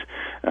recommend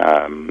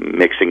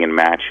mixing and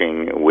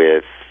matching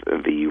with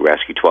the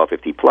Rescue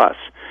 1250 Plus.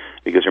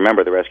 Because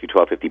remember, the Rescue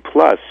 1250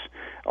 Plus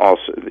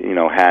also,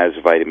 has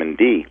vitamin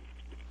D.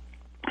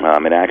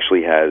 It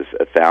actually has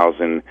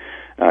 1,000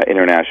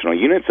 international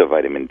units of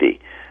vitamin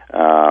D.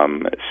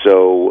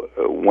 So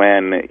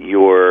when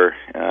you're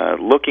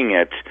looking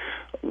at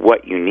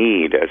what you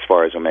need as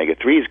far as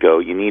omega-3s go,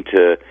 you need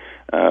to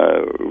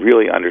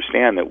really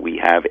understand that we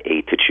have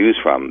 8 to choose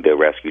from. The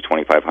Rescue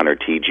 2500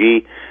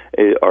 TG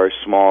are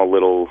small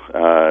little,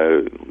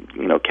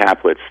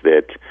 caplets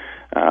that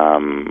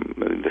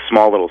the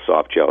small little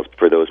soft gels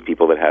for those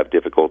people that have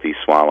difficulty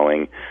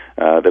swallowing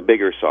the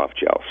bigger soft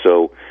gel.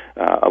 So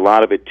a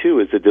lot of it,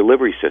 too, is the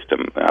delivery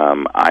system.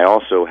 I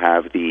also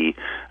have the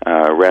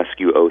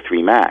Rescue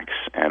O3 Max,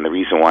 and the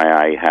reason why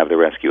I have the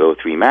Rescue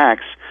O3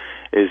 Max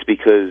is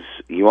because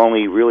you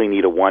only really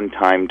need a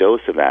one-time dose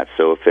of that.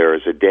 So if there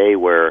is a day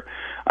where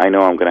I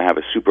know I'm going to have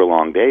a super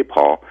long day,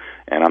 Paul,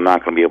 and I'm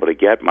not going to be able to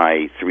get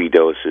my 3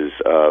 doses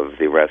of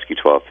the Rescue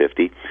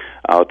 1250.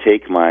 I'll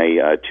take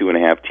my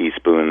 2.5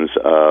 teaspoons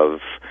of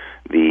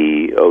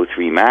the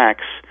O3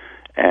 Max,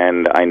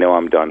 and I know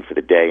I'm done for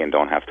the day and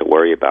don't have to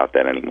worry about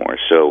that anymore.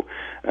 So,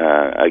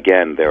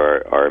 again,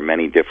 there are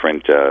many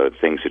different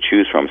things to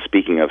choose from.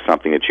 Speaking of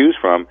something to choose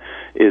from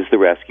is the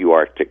Rescue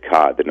Arctic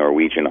Cod, the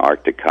Norwegian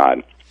Arctic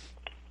Cod.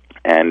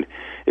 And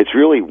it's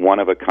really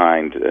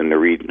one-of-a-kind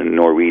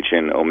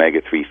Norwegian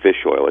omega-3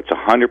 fish oil. It's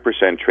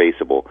 100%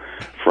 traceable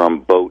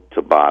from boat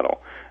to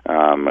bottle.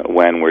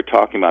 When we're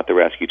talking about the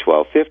Rescue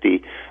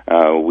 1250,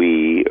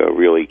 we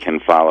really can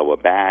follow a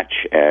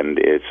batch, and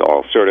it's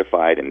all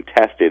certified and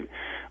tested.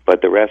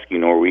 But the Rescue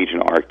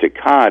Norwegian Arctic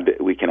Cod,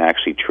 we can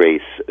actually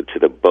trace to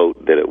the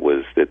boat that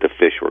the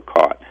fish were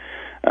caught.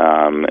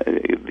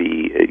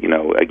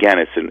 Again,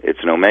 it's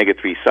an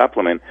omega-3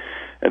 supplement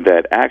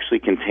that actually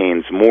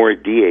contains more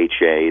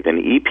DHA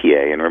than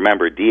EPA. And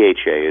remember,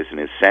 DHA is an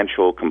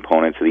essential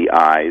component to the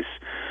eyes,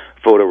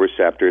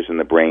 photoreceptors, and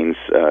the brain's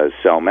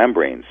cell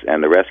membranes.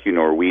 And the Rescue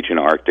Norwegian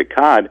Arctic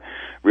Cod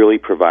really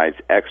provides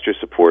extra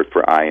support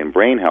for eye and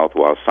brain health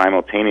while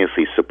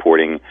simultaneously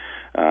supporting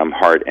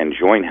heart and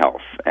joint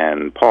health.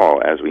 And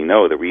Paul, as we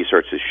know, the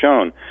research has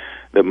shown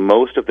that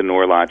most of the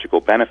neurological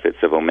benefits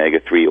of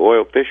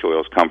omega-3 fish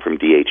oils come from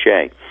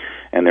DHA.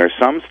 And there are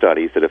some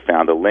studies that have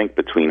found a link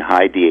between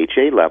high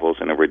DHA levels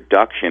and a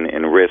reduction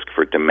in risk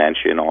for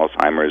dementia and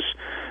Alzheimer's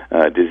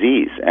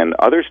disease. And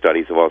other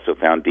studies have also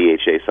found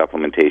DHA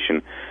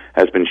supplementation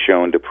has been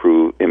shown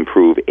to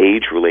improve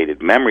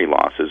age-related memory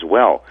loss as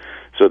well.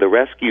 So the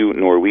Rescue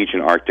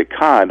Norwegian Arctic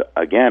Cod,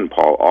 again,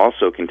 Paul,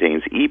 also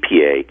contains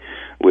EPA,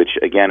 which,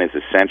 again, is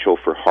essential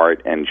for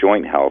heart and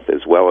joint health,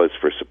 as well as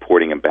for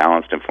supporting a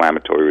balanced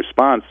inflammatory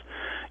response,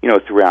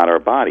 throughout our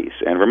bodies.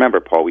 And remember,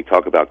 Paul, we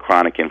talk about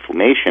chronic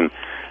inflammation,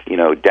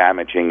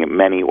 damaging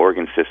many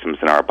organ systems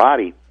in our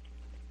body.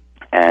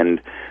 And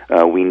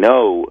we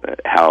know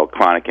how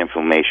chronic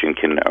inflammation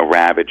can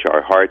ravage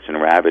our hearts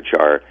and ravage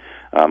our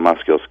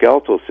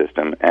musculoskeletal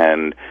system.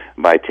 And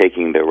by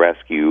taking the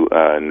Rescue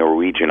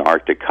Norwegian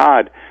Arctic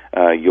Cod,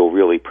 you'll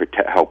really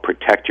help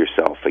protect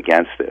yourself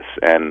against this.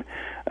 And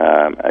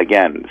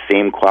again,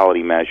 same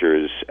quality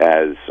measures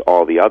as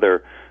all the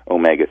other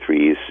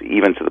omega-3s,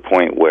 even to the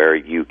point where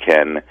you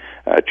can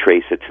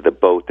trace it to the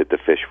boat that the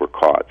fish were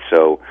caught.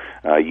 So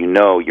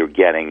you're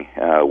getting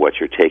what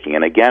you're taking.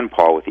 And again,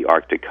 Paul, with the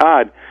Arctic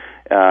Cod,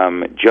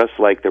 just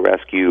like the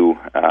Rescue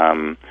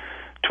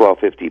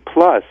 1250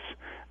 Plus,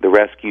 the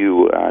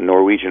Rescue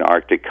Norwegian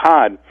Arctic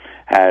Cod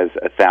has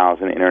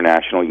 1,000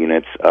 international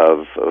units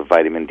of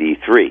vitamin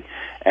D3.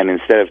 And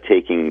instead of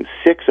taking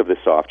 6 of the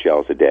soft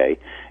gels a day,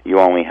 you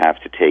only have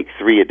to take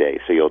 3 a day.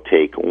 So you'll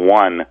take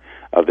 1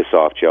 of the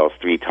soft gels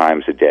 3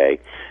 times a day,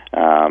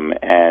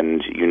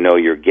 and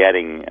you're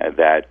getting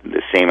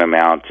the same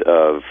amount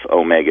of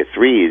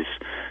omega-3s,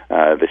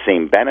 the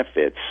same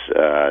benefits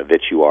that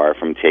you are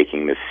from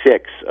taking the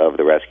 6 of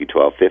the Rescue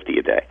 1250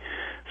 a day.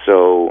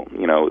 So,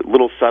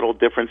 little subtle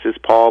differences,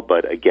 Paul,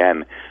 but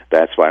again,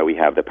 that's why we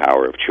have the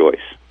power of choice.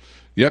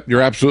 Yep,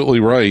 you're absolutely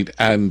right.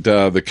 And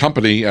the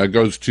company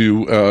goes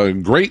to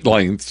great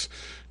lengths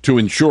to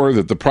ensure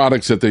that the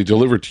products that they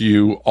deliver to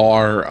you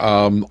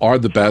are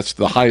the best,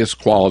 the highest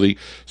quality,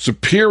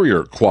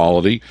 superior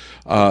quality.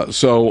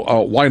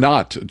 So why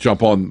not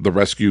jump on the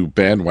Rescue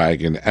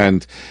bandwagon?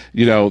 And,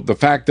 the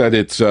fact that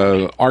it's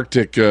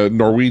Arctic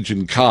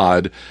Norwegian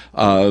cod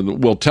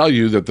will tell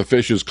you that the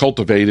fish is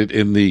cultivated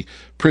in the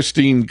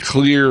pristine,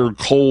 clear,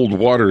 cold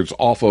waters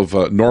off of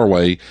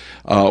Norway,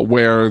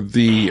 where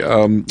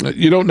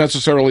you don't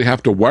necessarily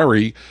have to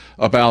worry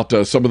about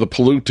some of the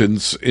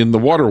pollutants in the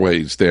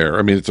waterways there.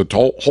 I mean, it's a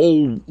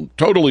whole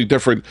totally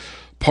different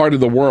part of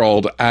the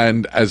world,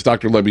 and as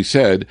Dr. Lebby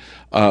said,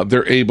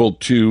 they're able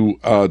to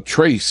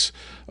trace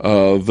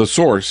the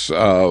source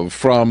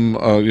from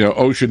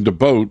ocean to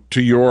boat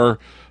to your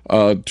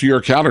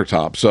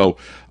countertop. So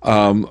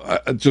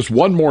just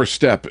one more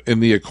step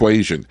in the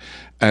equation.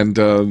 And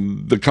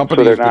the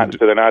company. So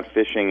they're not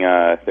fishing.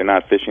 They're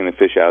not fishing the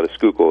fish out of the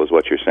Schuylkill, is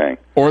what you're saying,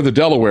 or the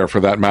Delaware,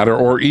 for that matter,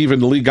 or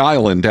even League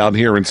Island down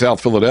here in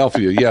South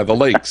Philadelphia. Yeah, the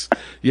lakes.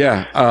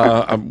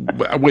 Yeah,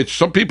 which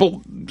some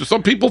people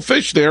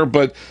fish there,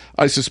 but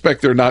I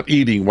suspect they're not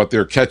eating what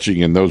they're catching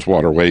in those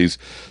waterways.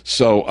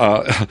 So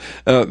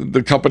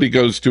the company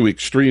goes to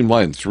extreme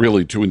lengths,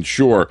 really, to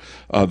ensure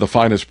the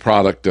finest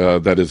product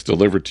that is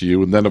delivered to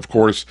you. And then, of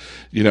course,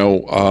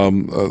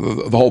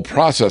 the whole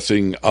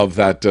processing of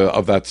that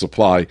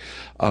supply,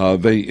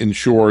 they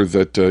ensure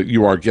that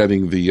you are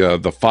getting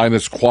the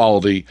finest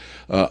quality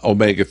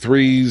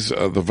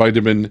omega-3s, the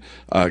vitamin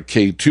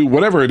K2,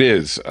 whatever it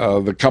is.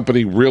 The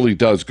company really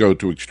does go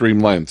to extreme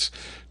lengths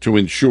to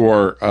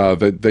ensure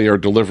that they are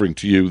delivering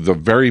to you the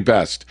very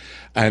best.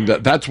 And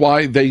that's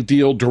why they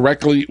deal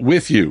directly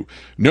with you.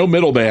 No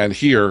middleman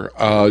here.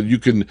 You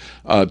can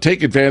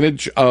take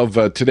advantage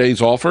of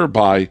today's offer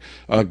by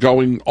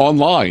going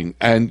online.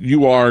 And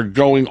you are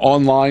going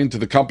online to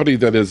the company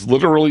that is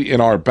literally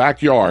in our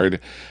backyard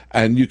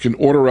and you can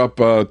order up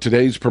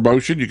today's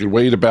promotion. You can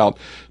wait about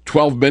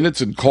 12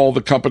 minutes and call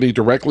the company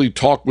directly,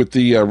 talk with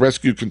the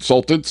rescue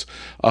consultants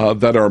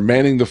that are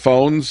manning the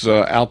phones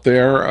out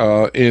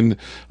there in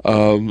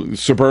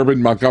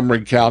suburban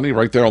Montgomery County,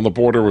 right there on the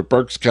border with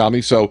Berks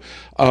County. So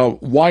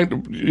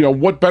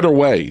what better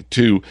way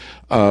to,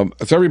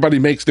 as everybody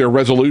makes their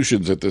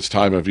resolutions at this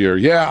time of year,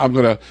 I'm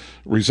going to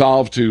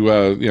resolve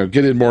to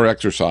get in more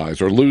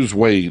exercise or lose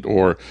weight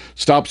or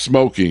stop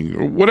smoking,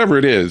 or whatever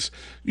it is.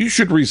 You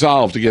should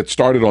resolve to get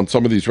started on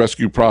some of these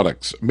rescue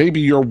products. Maybe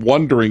you're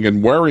wondering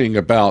and worrying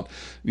about,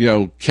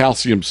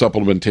 calcium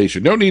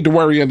supplementation. No need to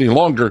worry any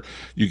longer.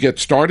 You get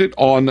started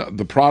on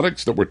the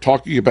products that we're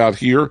talking about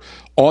here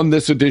on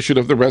this edition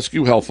of the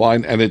Rescue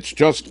Healthline, and it's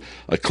just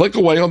a click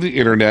away on the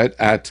internet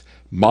at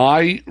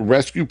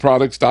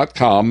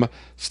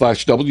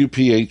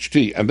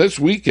myrescueproducts.com/WPHT. And this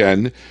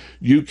weekend,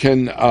 you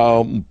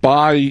can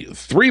buy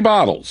 3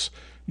 bottles.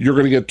 You're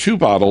going to get 2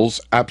 bottles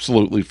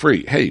absolutely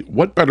free. Hey,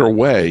 what better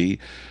way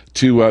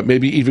to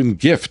maybe even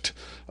gift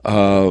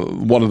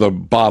one of the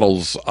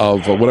bottles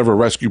of whatever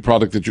rescue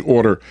product that you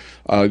order?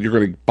 You're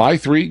going to buy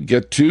 3,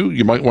 get 2.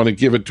 You might want to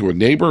give it to a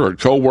neighbor or a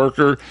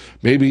coworker.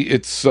 Maybe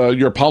it's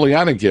your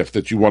Pollyanna gift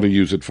that you want to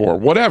use it for,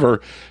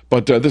 whatever.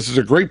 But this is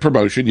a great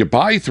promotion. You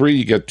buy 3,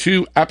 you get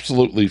 2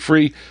 absolutely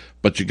free.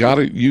 But you got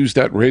to use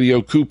that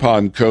radio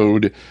coupon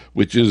code,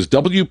 which is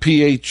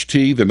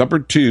WPHT, the number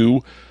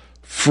 2,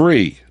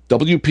 free.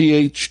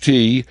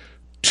 WPHT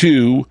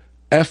 2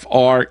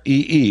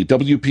 FREE,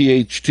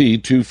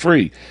 WPHT 2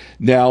 free.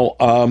 Now,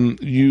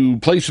 you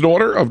place an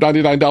order of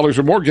 $99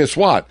 or more, guess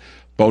what?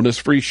 Bonus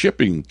free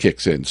shipping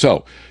kicks in.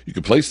 So you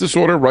can place this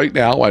order right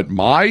now at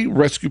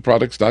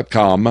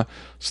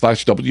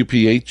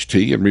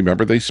myrescueproducts.com/WPHT. And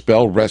remember, they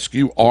spell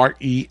rescue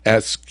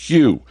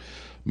RESQ.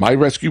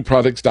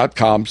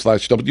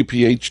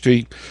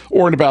 myrescueproducts.com/WPHT,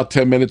 or in about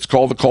 10 minutes,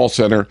 call the call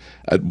center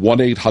at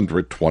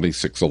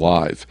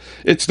 1-800-26-ALIVE.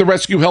 It's the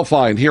Rescue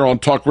Healthline here on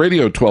Talk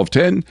Radio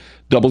 1210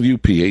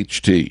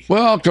 WPHT.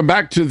 Welcome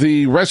back to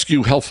the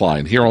Rescue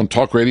Healthline here on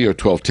Talk Radio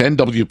 1210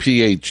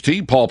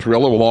 WPHT. Paul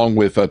Perrello along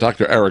with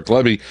Dr. Eric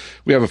Lebby.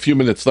 We have a few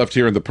minutes left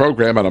here in the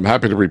program, and I'm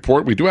happy to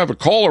report we do have a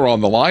caller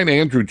on the line.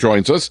 Andrew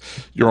joins us.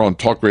 You're on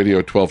Talk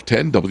Radio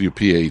 1210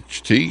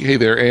 WPHT. Hey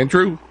there,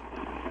 Andrew.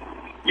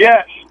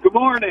 Yes. Good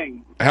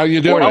morning. How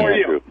you doing? How are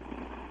you?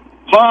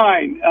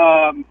 Fine.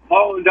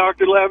 Paul and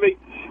Dr. Lebby.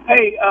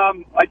 Hey,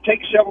 I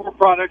take several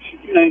products,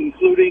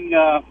 including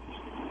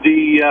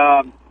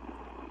the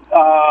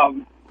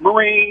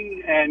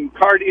Marine and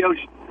Cardio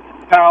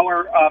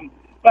Power.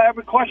 But I have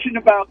a question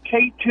about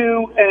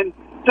K2, and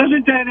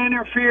doesn't that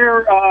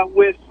interfere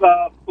with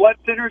blood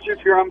thinners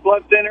if you're on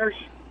blood thinners?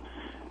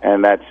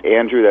 And that's,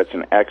 Andrew, that's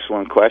an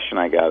excellent question.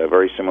 I got a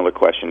very similar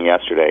question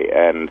yesterday.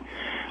 And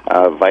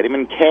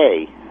vitamin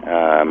K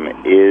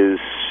is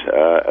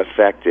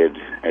affected,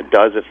 it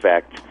does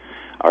affect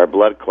our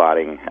blood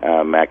clotting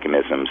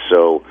mechanism.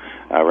 So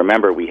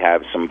remember, we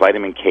have some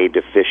vitamin K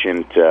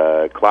deficient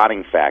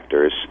clotting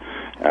factors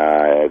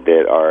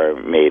that are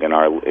made in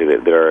our,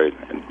 that are,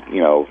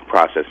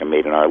 processed and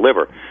made in our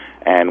liver.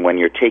 And when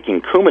you're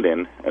taking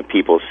Coumadin,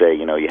 people say,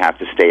 you have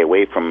to stay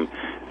away from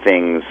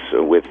things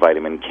with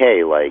vitamin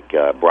K like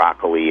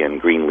broccoli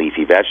and green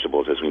leafy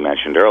vegetables, as we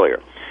mentioned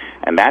earlier.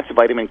 And that's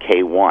vitamin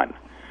K1.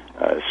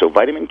 So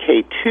vitamin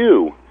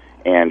K2,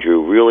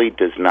 Andrew, really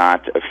does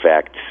not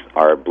affect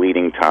our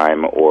bleeding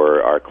time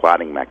or our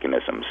clotting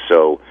mechanisms.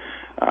 So,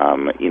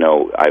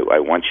 I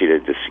want you to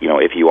just,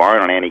 if you are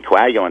on an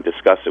anticoagulant,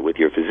 discuss it with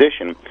your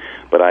physician.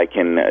 But I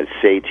can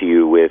say to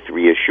you with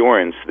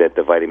reassurance that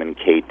the vitamin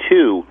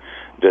K2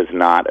 does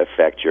not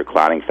affect your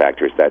clotting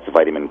factors. That's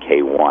vitamin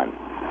K1.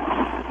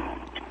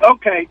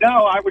 Okay,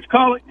 no, I was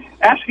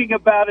asking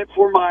about it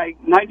for my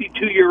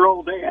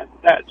 92-year-old aunt.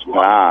 That's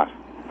why.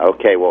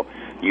 Okay. Well,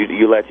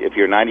 if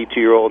your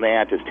 92-year-old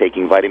aunt is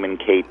taking vitamin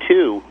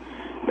K2,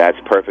 that's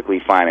perfectly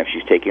fine. If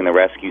she's taking the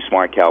Rescue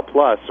Smart Cal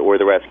Plus or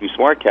the Rescue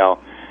Smart Cal,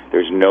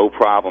 there's no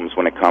problems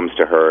when it comes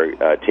to her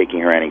taking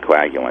her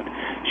anticoagulant.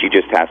 She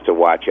just has to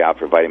watch out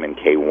for vitamin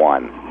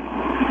K1.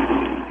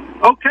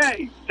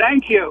 Okay,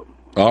 thank you.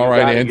 All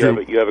right,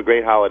 Andrew. You have a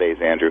great holidays,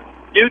 Andrew.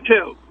 You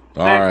too.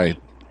 All right.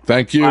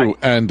 Thank you. Bye.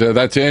 And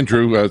that's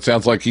Andrew. It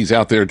sounds like he's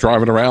out there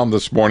driving around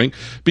this morning.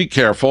 Be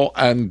careful,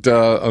 and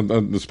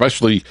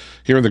especially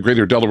here in the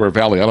greater Delaware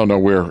Valley. I don't know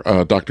where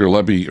Dr.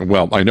 Lebby,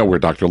 well, I know where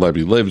Dr.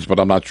 Lebby lives, but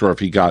I'm not sure if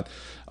he got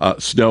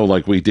snow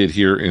like we did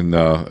here in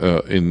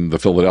the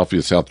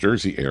Philadelphia, South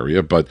Jersey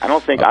area. But I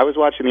don't think, I was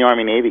watching the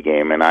Army-Navy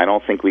game, and I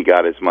don't think we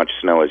got as much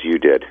snow as you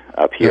did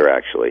up here,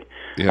 actually.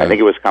 Yeah. I think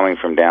it was coming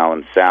from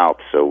down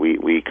south, so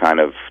we kind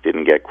of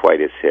didn't get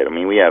quite as hit. I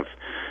mean, we have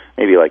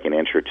maybe like an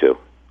inch or two.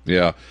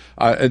 Yeah.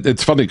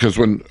 It's funny because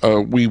when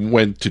we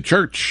went to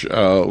church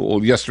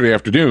yesterday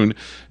afternoon,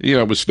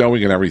 it was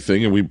snowing and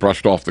everything, and we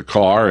brushed off the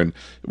car, and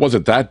it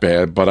wasn't that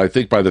bad. But I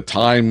think by the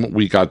time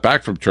we got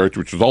back from church,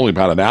 which was only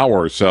about an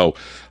hour or so,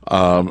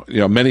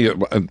 Many,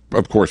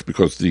 of course,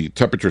 because the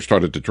temperature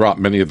started to drop,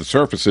 many of the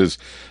surfaces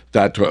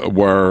that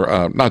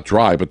were not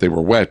dry, but they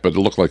were wet, but it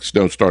looked like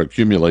snow started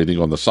accumulating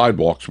on the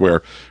sidewalks,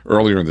 where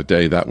earlier in the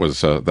day that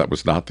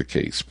was not the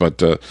case.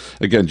 But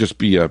again, just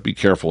be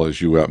careful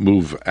as you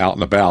move out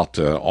and about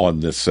on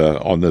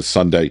this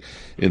Sunday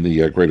in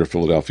the greater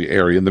Philadelphia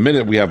area. In the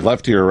minute we have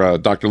left here,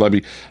 Dr.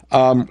 Lebby,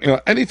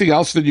 anything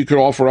else that you could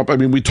offer up? I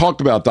mean, we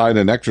talked about diet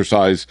and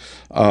exercise,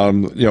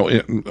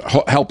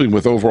 helping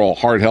with overall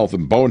heart health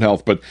and bone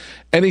health, but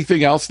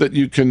anything else that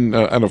you can,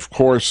 and of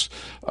course,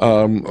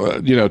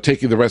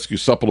 taking the rescue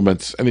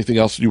supplements, anything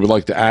else you would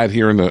like to add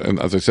here in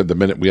as I said, the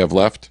minute we have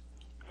left?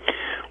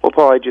 Well,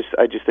 Paul, I just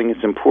think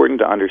it's important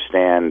to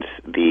understand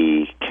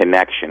the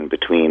connection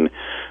between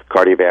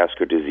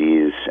cardiovascular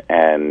disease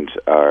and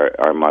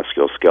our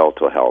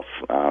musculoskeletal health.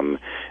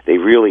 They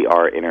really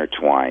are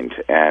intertwined,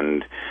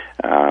 and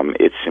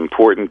it's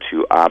important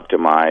to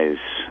optimize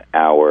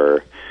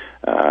our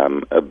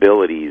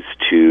abilities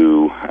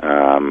to,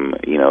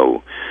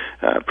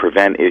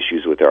 prevent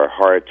issues with our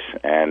heart,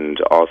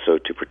 and also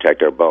to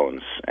protect our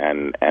bones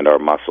and our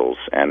muscles.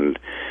 And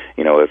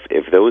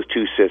if those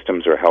two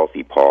systems are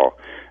healthy, Paul,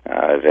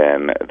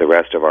 then the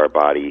rest of our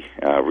body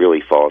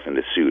really falls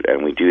into suit.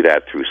 And we do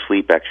that through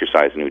sleep,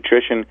 exercise, and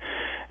nutrition,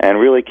 and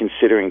really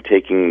considering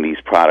taking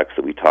these products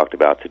that we talked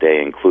about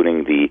today,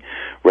 including the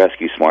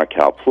Rescue Smart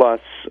Cal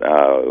Plus,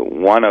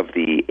 one of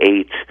the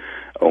 8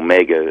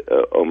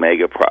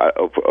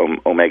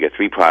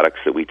 omega-3 products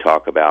that we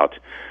talk about.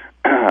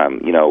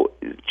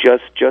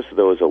 Just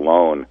those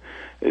alone,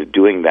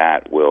 doing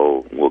that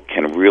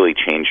can really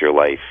change your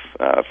life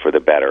for the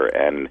better.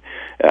 And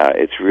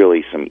it's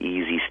really some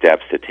easy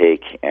steps to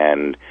take,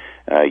 and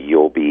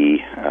you'll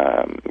be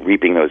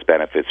reaping those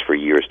benefits for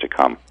years to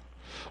come.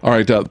 All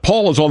right,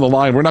 Paul is on the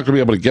line. We're not going to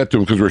be able to get to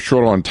him because we're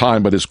short on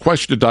time, but his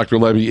question to Dr.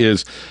 Lebby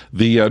is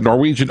the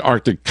Norwegian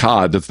Arctic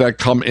cod, does that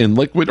come in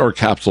liquid or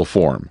capsule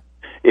form?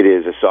 It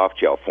is a soft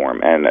gel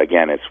form, and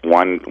again, it's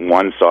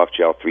one soft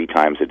gel 3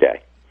 times a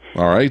day.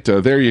 All right,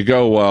 there you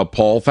go,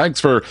 Paul. Thanks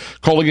for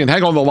calling in.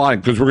 Hang on the line,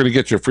 because we're going to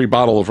get you a free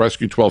bottle of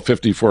Rescue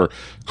 1250 for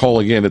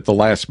calling in at the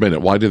last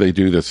minute. Why do they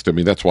do this to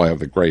me? That's why I have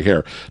the gray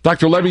hair.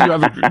 Dr. Lebby, you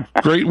have a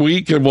great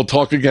week, and we'll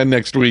talk again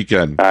next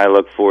weekend. I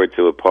look forward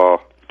to it, Paul.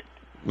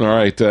 All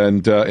right,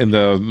 and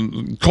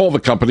call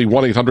the company,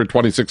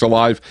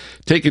 1-800-26-ALIVE.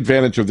 Take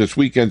advantage of this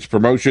weekend's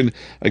promotion.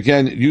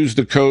 Again, use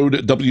the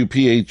code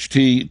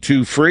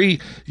WPHT2 free.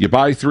 You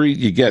buy 3,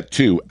 you get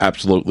 2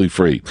 absolutely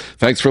free.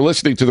 Thanks for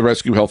listening to the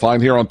Rescue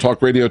Healthline here on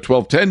Talk Radio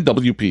 1210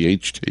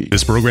 WPHT.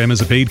 This program is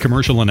a paid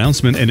commercial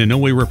announcement and in no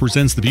way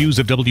represents the views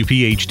of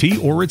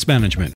WPHT or its management.